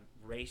and I've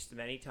raced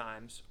many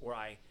times where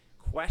I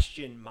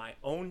question my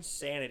own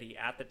sanity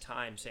at the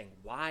time, saying,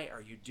 why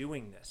are you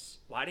doing this?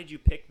 Why did you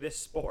pick this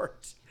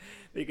sport?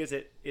 Because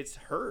it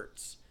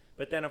hurts.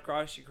 But then, of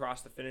course, you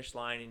cross the finish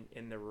line,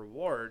 and the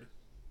reward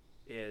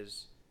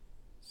is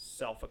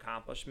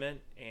self-accomplishment,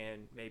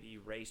 and maybe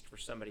you raced for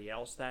somebody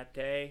else that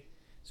day.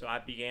 So I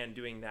began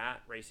doing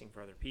that, racing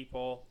for other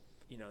people.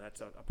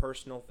 That's a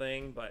personal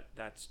thing, but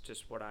that's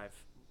just what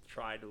I've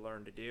tried to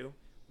learn to do.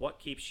 What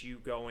keeps you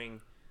going?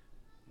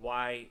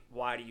 Why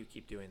do you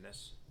keep doing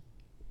this?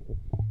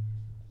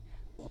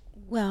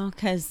 Well,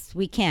 because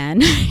we can.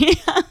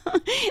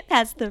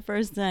 That's the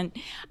first one.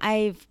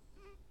 I've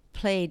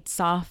played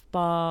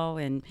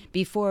softball, and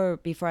before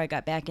I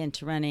got back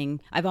into running,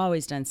 I've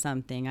always done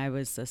something. I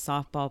was a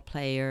softball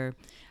player.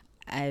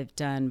 I've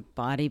done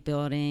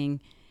bodybuilding.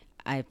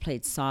 I've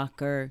played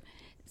soccer.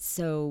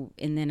 So,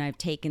 and then I've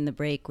taken the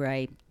break where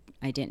I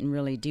didn't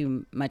really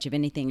do much of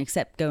anything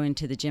except go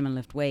into the gym and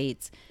lift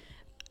weights.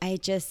 I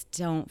just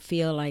don't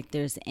feel like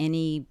there's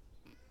any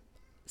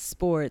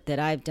sport that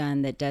I've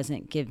done that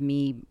doesn't give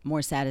me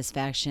more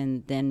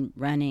satisfaction than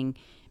running,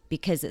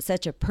 because it's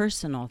such a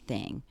personal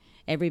thing.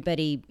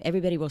 Everybody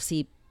will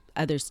see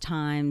others'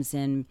 times,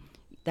 and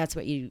that's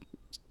what you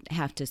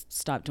have to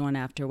stop doing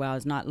after a while,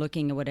 is not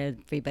looking at what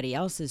everybody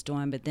else is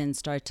doing, but then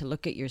start to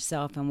look at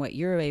yourself and what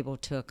you're able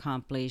to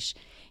accomplish.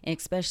 And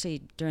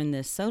especially during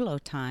this solo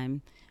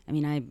time, I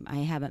mean, I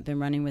haven't been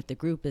running with the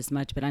group as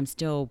much, but I'm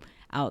still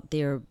out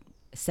there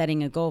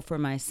setting a goal for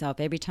myself.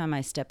 Every time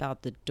I step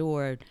out the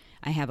door,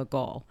 I have a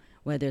goal.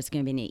 Whether it's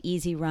going to be an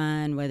easy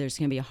run, whether it's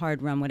going to be a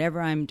hard run,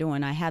 whatever I'm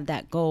doing, I have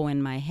that goal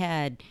in my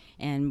head.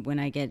 And when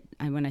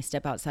I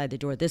step outside the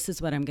door, this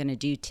is what I'm going to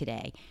do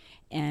today.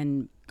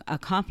 And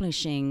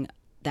accomplishing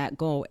that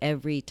goal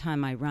every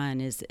time I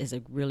run is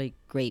a really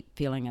great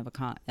feeling of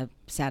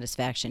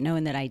satisfaction,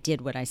 knowing that I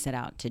did what I set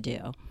out to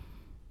do.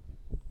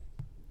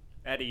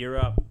 Eddie, you're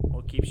up.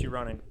 What keeps you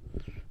running?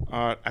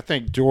 I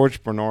think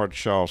George Bernard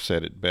Shaw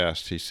said it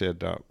best. He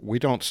said, we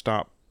don't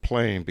stop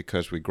playing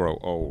because we grow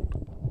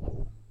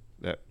old.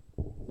 That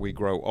we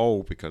grow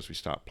old because we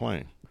stop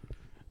playing.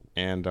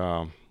 And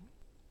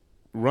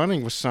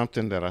running was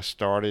something that I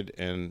started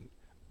and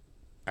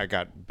I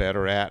got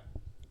better at,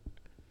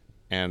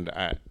 and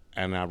I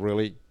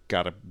really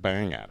got a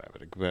bang out of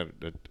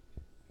it,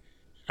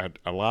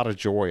 a lot of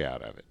joy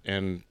out of it.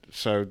 And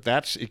so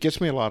it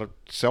gives me a lot of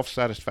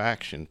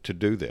self-satisfaction to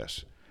do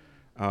this.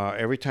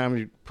 Every time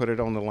you put it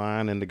on the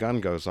line and the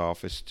gun goes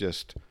off, it's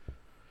just,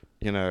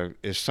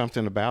 it's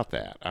something about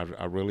that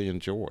I really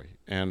enjoy.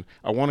 And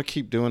I want to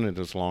keep doing it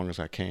as long as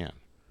I can.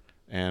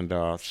 And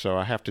so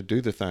I have to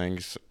do the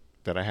things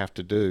that I have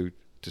to do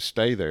to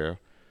stay there,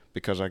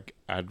 because I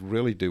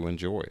really do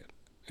enjoy it.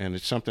 And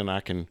it's something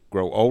I can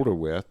grow older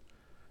with,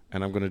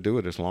 and I'm going to do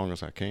it as long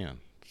as I can.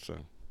 So,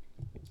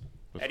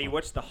 Eddie,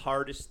 what's the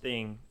hardest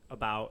thing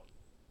about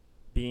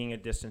being a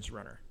distance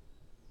runner?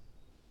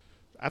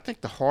 I think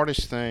the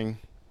hardest thing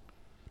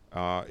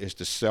is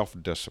the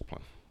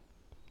self-discipline.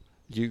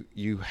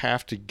 You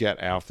have to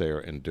get out there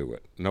and do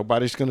it.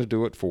 Nobody's going to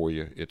do it for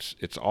you.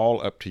 It's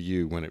all up to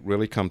you when it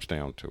really comes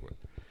down to it.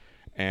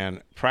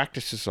 And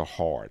practices are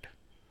hard.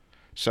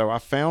 So I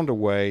found a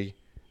way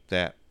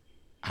that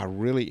I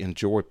really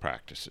enjoy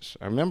practices.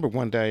 I remember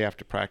one day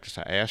after practice,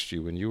 I asked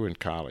you when you were in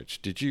college,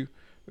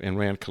 and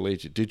ran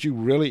collegiate, did you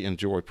really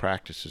enjoy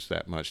practices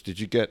that much? Did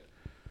you get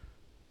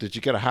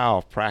a high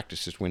off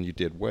practices when you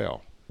did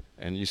well?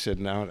 And you said,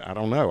 no, I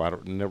don't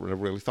know. Never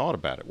really thought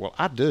about it. Well,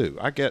 I do.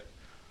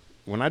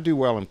 When I do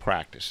well in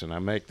practice and I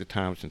make the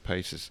times and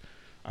paces,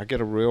 I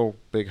get a real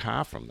big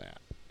high from that.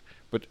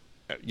 But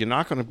you're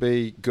not going to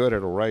be good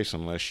at a race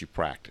unless you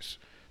practice.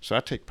 So I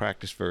take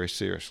practice very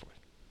seriously,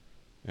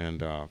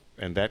 and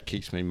that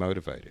keeps me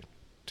motivated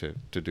to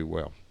do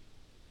well.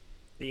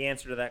 The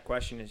answer to that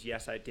question is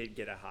yes, I did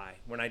get a high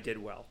when I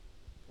did well.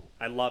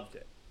 I loved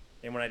it.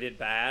 And when I did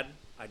bad,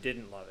 I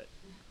didn't love it.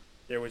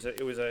 It was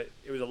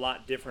a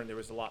lot different. There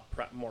was a lot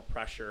more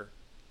pressure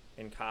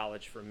in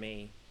college for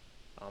me.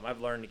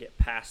 I've learned to get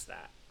past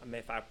that. I mean,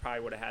 if I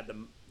probably would have had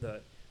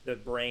the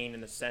brain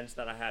and the sense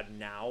that I had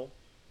now,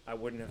 I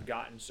wouldn't have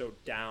gotten so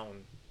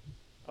down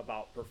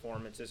about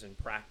performances in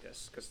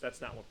practice, because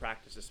that's not what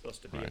practice is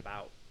supposed to be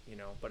about,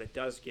 but it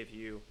does give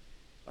you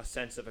a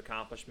sense of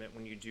accomplishment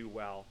when you do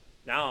well.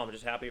 Now I'm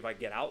just happy if I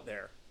get out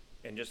there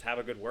and just have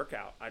a good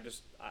workout. I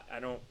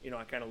don't,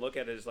 I kind of look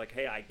at it as like,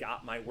 hey, I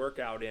got my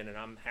workout in and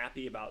I'm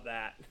happy about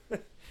that.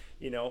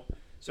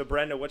 So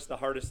Brenda, what's the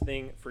hardest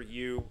thing for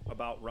you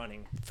about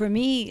running? For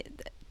me,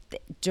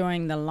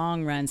 during the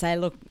long runs, I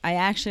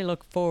actually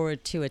look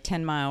forward to a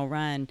 10-mile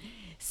run.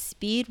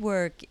 Speed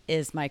work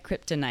is my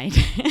kryptonite.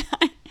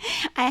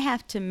 I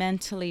have to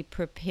mentally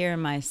prepare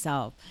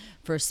myself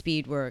for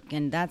speed work,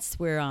 and that's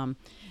where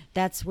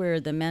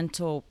the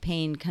mental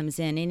pain comes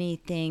in.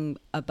 Anything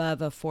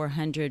above a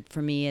 400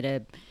 for me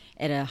at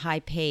a high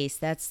pace,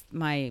 that's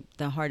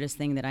the hardest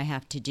thing that I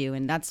have to do,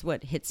 and that's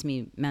what hits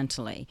me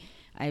mentally.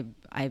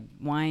 I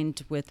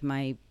whined with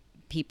my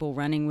people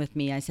running with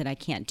me. I said I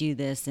can't do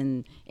this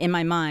in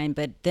my mind,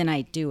 but then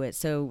I do it.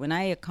 So when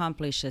I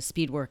accomplish a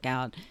speed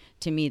workout,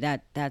 to me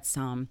that's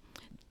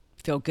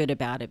feel good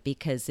about it,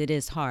 because it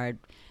is hard.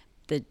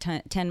 The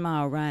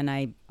 10-mile run,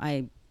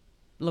 I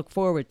look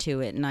forward to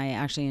it, and I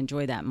actually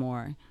enjoy that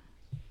more.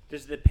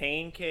 Does the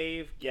pain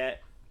cave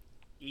get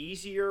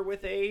easier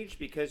with age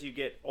because you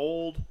get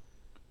old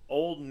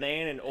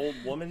man and old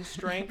woman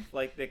strength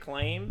like they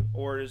claim,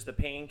 or is the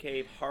pain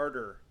cave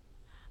harder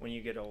when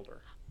you get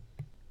older?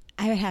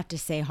 I would have to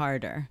say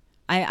harder.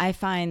 I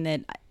find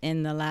that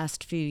in the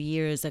last few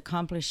years,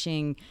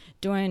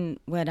 doing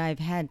what I've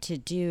had to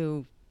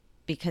do,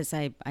 because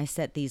I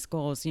set these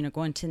goals,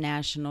 going to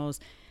nationals,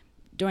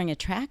 doing a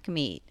track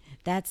meet,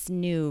 that's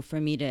new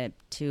for me to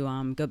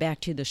go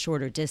back to the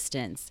shorter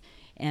distance.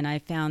 And I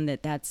found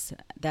that's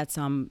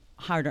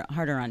harder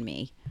on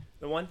me.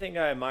 The one thing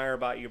I admire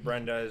about you,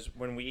 Brenda, is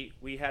when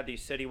we had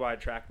these citywide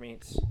track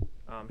meets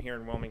here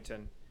in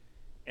Wilmington,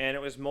 and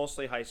it was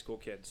mostly high school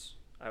kids,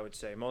 I would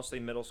say, mostly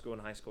middle school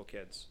and high school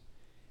kids.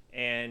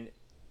 And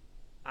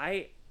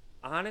I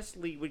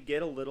honestly would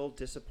get a little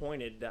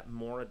disappointed that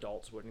more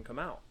adults wouldn't come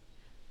out.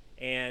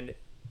 And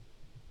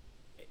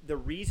the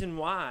reason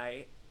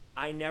why,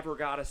 I never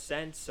got a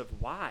sense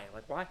of why.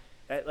 Like, why?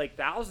 Like,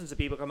 thousands of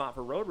people come out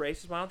for road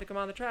races. Why don't they come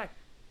on the track?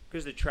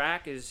 because the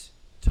track is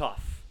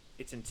tough.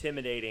 It's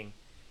intimidating,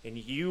 and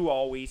you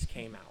always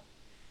came out.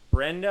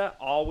 Brenda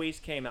always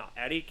came out.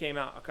 Eddie came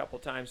out a couple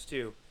times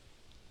too.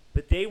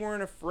 But they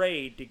weren't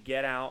afraid to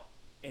get out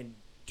and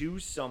do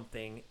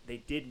something. They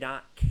did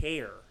not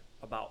care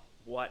about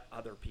what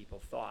other people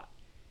thought.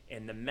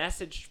 And the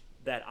message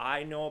that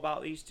I know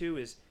about these two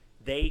is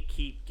they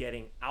keep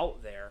getting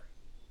out there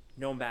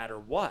no matter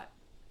what.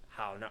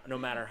 No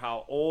matter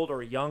how old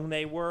or young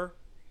they were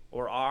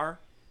or are,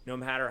 no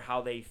matter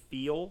how they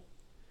feel.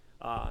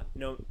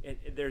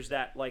 There's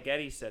that, like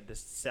Eddie said, this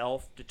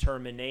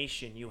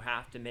self-determination. You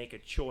have to make a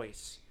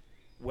choice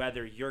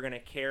whether you're going to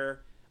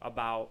care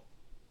about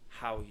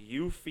how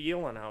you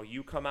feel and how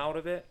you come out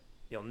of it.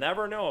 You'll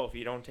never know if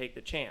you don't take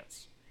the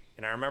chance.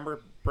 And I remember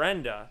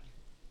Brenda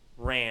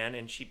ran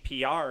and she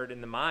PR'd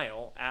in the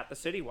mile at the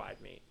citywide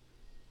meet,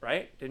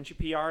 right? Didn't you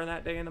PR in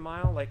that day in the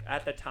mile? Like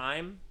at the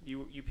time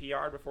you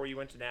PR'd before you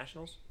went to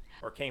nationals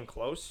or came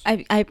close?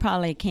 I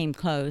probably came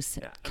close,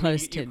 Yeah.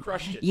 to. You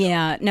crushed it.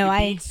 Yeah, though. no, you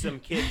I beat some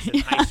kids in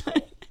high school.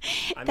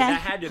 I mean,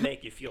 that had to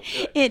make you feel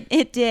good.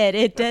 It did.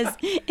 It does.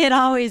 It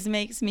always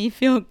makes me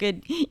feel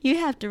good. You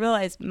have to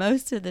realize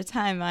most of the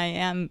time I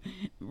am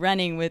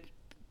running with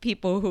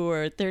people who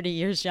are 30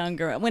 years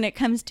younger. When it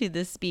comes to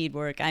the speed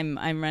work,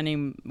 I'm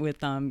running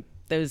with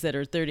those that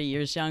are 30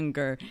 years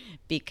younger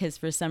because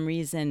for some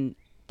reason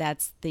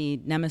that's the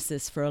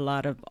nemesis for a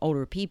lot of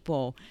older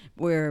people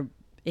where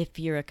if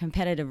you're a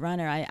competitive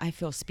runner, I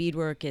feel speed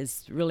work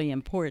is really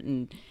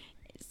important.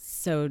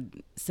 So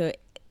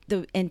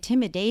the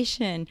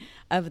intimidation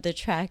of the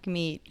track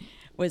meet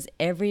was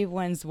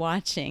everyone's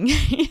watching.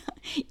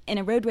 In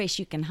a road race,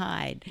 you can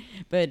hide,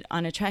 but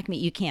on a track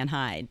meet, you can't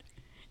hide.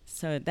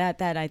 So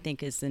that I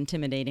think is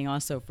intimidating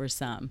also for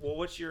some. Well,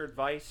 what's your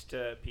advice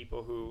to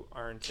people who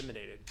are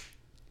intimidated?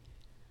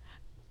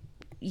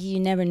 You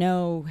never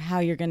know how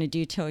you're going to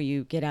do till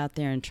you get out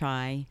there and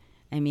try.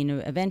 I mean,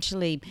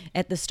 eventually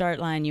at the start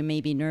line, you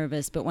may be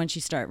nervous, but once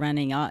you start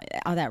running, all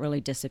that really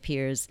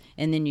disappears.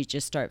 And then you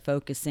just start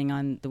focusing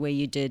on the way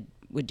you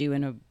would do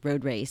in a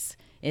road race.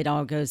 It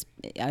all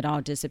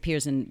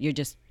disappears, and you're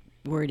just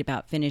worried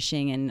about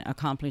finishing and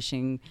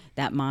accomplishing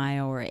that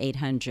mile or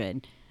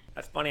 800.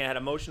 That's funny. I had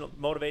a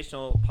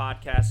motivational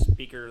podcast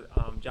speaker,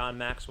 John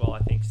Maxwell, I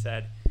think,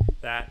 said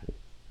that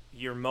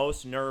you're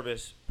most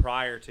nervous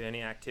prior to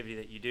any activity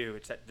that you do.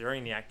 It's that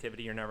during the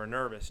activity you're never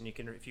nervous, and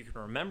if you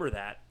can remember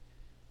that,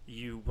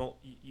 you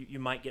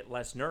might get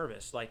less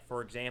nervous. Like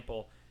for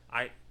example,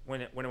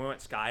 when we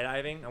went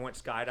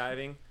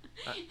skydiving,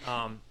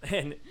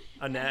 and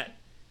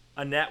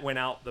Annette went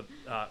out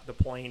the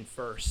plane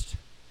first,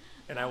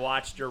 and I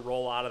watched her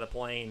roll out of the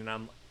plane,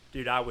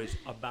 and I was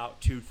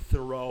about to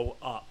throw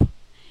up.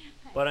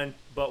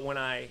 But when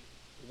I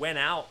went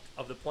out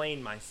of the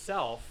plane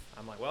myself,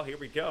 I'm like, well, here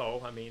we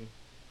go. I mean,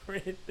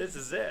 this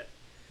is it.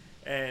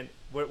 And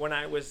when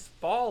I was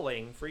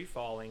free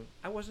falling,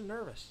 I wasn't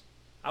nervous.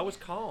 I was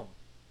calm.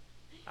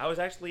 I was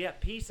actually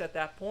at peace at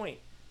that point.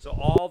 So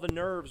all the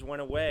nerves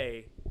went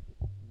away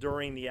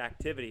during the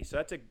activity. So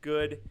that's a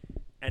good,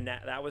 and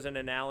that was an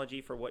analogy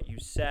for what you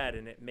said,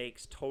 and it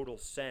makes total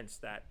sense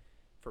that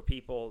for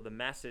people, the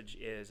message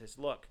is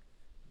look,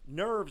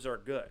 nerves are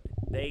good.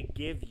 They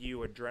give you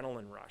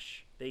adrenaline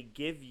rush. They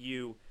give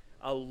you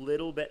a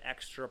little bit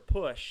extra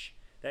push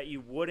that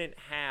you wouldn't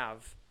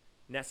have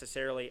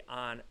necessarily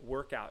on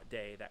workout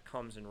day that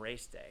comes in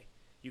race day.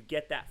 You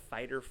get that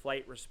fight or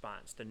flight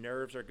response. The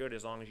nerves are good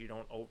as long as you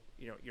don't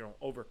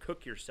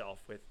overcook yourself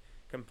with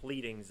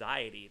complete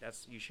anxiety.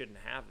 You shouldn't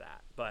have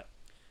that. But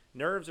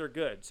nerves are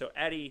good. So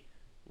Eddie,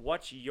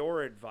 what's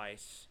your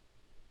advice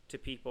to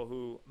people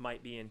who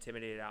might be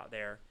intimidated out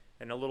there?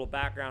 And a little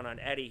background on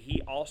Eddie,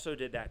 he also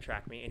did that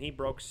track meet, and he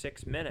broke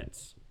 6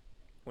 minutes.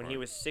 When he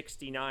was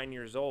 69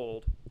 years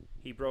old,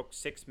 he broke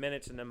 6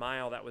 minutes in the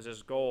mile. That was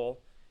his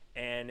goal.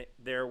 And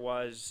there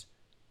was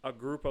a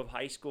group of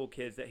high school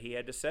kids that he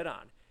had to sit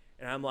on.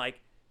 And I'm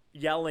like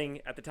yelling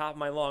at the top of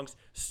my lungs,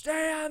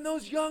 stay on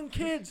those young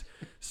kids,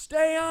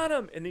 stay on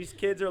them. And these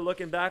kids are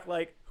looking back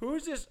like,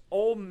 who's this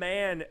old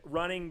man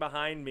running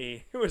behind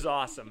me? It was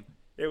awesome.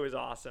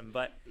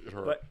 But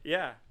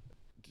yeah.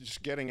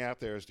 Just getting out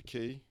there is the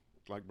key.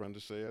 Like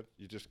Brenda said,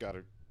 you just got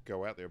to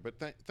go out there. But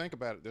think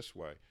about it this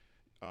way.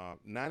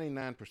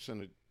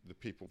 99% of the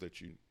people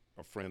that you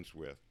are friends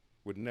with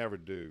would never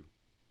do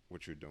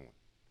what you're doing.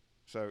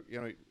 So,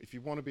 if you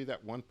want to be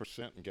that 1%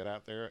 and get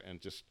out there and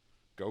just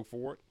go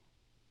for it,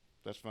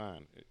 that's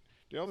fine.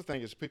 The other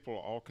thing is people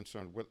are all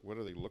concerned, what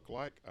do they look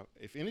like?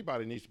 If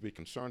anybody needs to be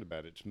concerned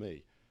about it, it's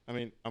me. I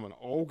mean, I'm an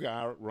old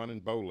guy running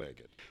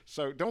bow-legged.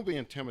 So don't be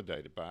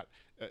intimidated by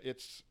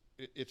it.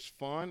 It's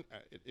fun.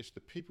 It's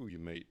the people you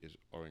meet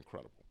are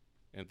incredible.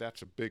 And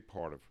that's a big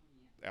part of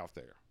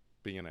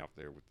being out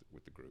there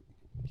with the group.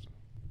 So.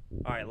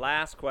 All right,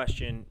 last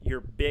question. Your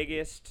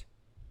biggest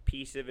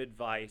piece of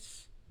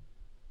advice,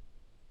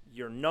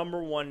 your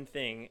number one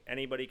thing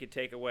anybody could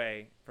take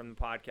away from the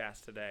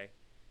podcast today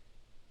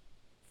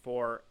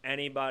for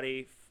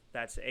anybody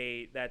that's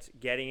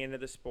getting into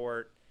the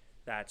sport,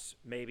 that's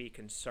maybe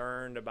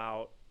concerned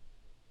about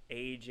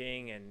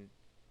aging and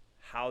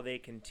how they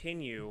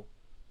continue,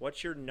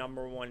 what's your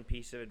number one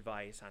piece of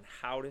advice on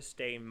how to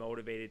stay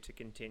motivated to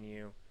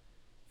continue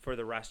for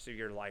the rest of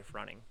your life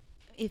running?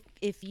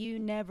 If you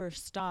never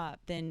stop,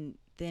 then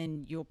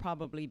you'll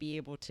probably be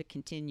able to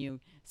continue.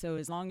 So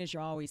as long as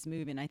you're always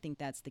moving, I think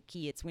that's the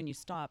key. It's when you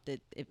stop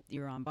that if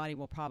your body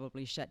will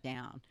probably shut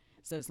down.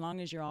 So as long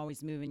as you're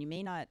always moving, you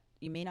may not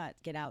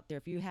get out there.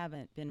 If you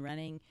haven't been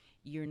running,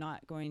 you're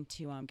not going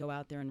to go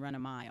out there and run a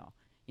mile.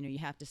 You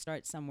have to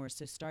start somewhere.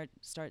 So start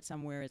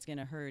somewhere. It's going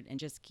to hurt, and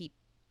just keep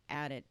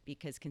at it,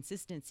 because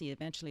consistency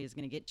eventually is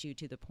going to get you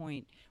to the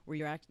point where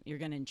you're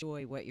going to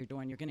enjoy what you're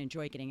doing. You're going to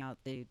enjoy getting out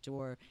the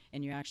door,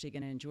 and you're actually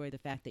going to enjoy the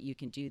fact that you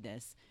can do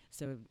this.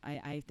 So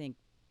I think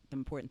the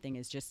important thing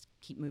is just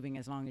keep moving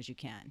as long as you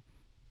can.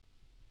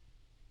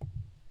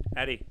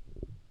 Eddie?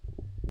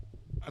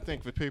 I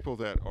think for people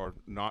that are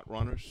not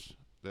runners,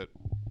 that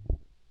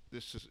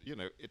this is,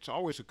 it's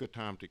always a good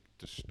time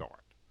to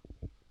start.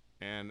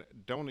 And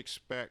don't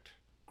expect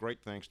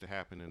great things to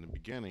happen in the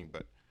beginning,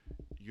 but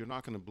you're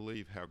not going to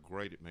believe how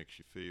great it makes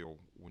you feel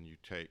when you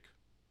take,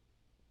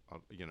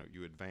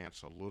 you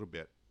advance a little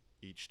bit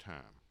each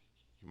time.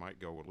 You might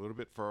go a little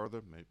bit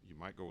further, maybe you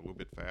might go a little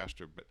bit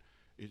faster, but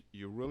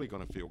you're really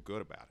going to feel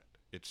good about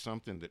it. It's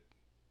something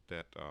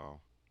that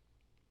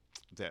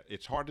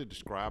it's hard to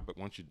describe, but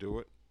once you do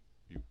it,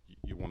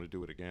 you want to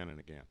do it again and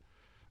again.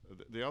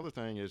 The other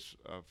thing is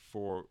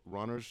for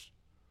runners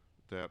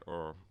that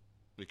are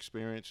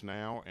experienced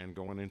now and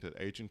going into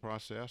the aging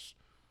process,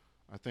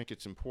 I think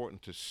it's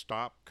important to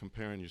stop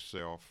comparing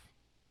yourself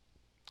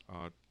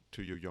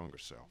to your younger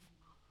self.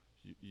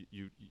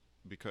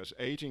 Because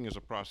aging is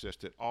a process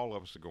that all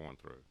of us are going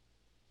through,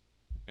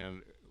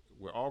 and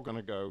we're all going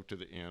to go to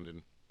the end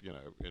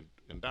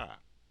and die.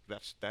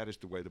 That is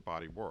the way the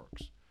body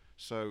works.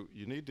 So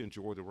you need to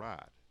enjoy the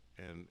ride,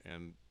 and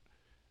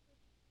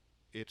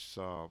it's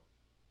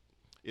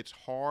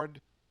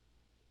hard.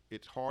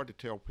 It's hard to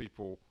tell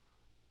people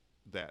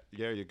that,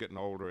 you're getting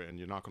older and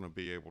you're not going to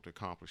be able to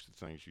accomplish the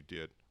things you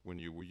did when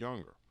you were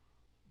younger.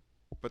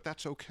 But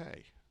that's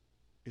okay.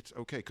 It's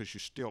okay, because you're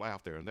still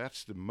out there, and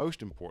that's the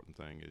most important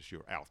thing, is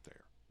you're out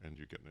there and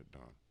you're getting it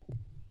done.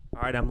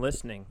 All right, I'm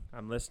listening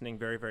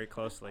very, very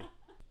closely.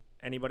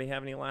 Anybody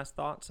have any last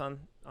thoughts on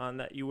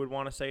that you would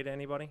want to say to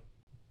anybody?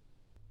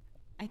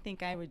 I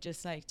think I would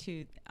just like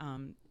to,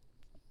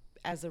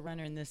 as a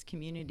runner in this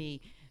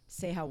community,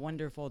 say how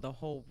wonderful the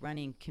whole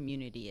running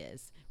community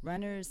is.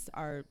 Runners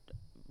are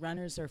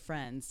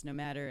friends, no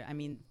matter,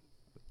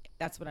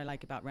 that's what I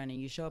like about running.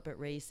 You show up at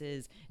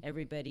races,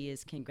 everybody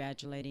is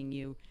congratulating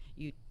you.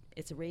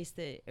 It's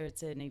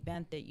an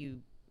event that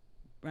you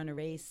run a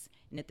race,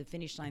 and at the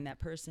finish line, that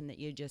person that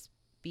you just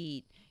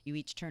beat, you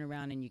each turn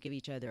around and you give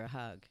each other a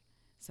hug.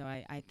 So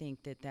I think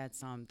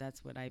that's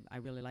what I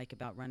really like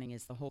about running,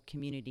 is the whole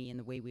community and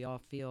the way we all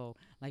feel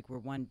like we're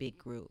one big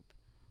group.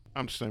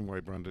 I'm the same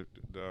way, Brenda.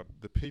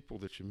 The people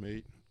that you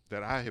meet,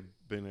 that I have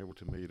been able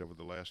to meet over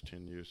the last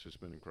 10 years, has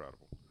been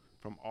incredible.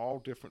 From all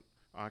different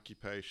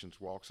occupations,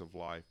 walks of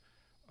life,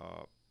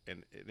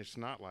 and it's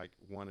not like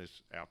one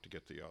is out to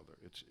get the other.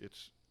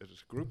 It's a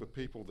group of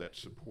people that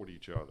support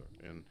each other,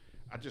 and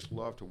I just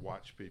love to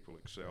watch people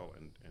excel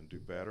and do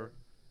better,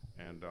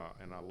 and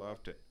I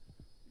love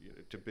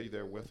to be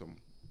there with them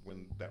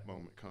when that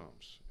moment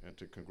comes, and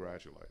to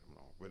congratulate them and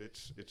all. But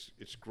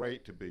it's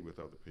great to be with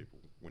other people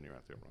when you're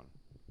out there running.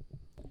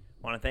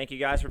 I want to thank you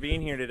guys for being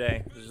here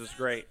today. This was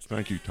great.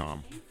 Thank you,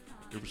 Tom.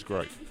 It was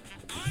great.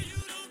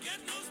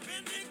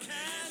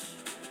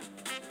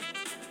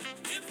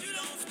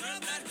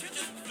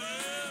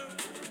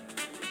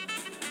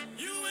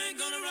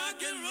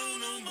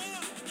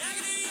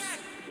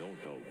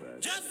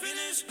 Just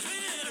finish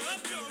cleaning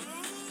up your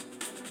room.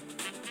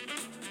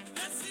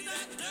 Let's see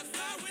that dust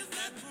fly with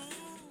that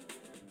broom.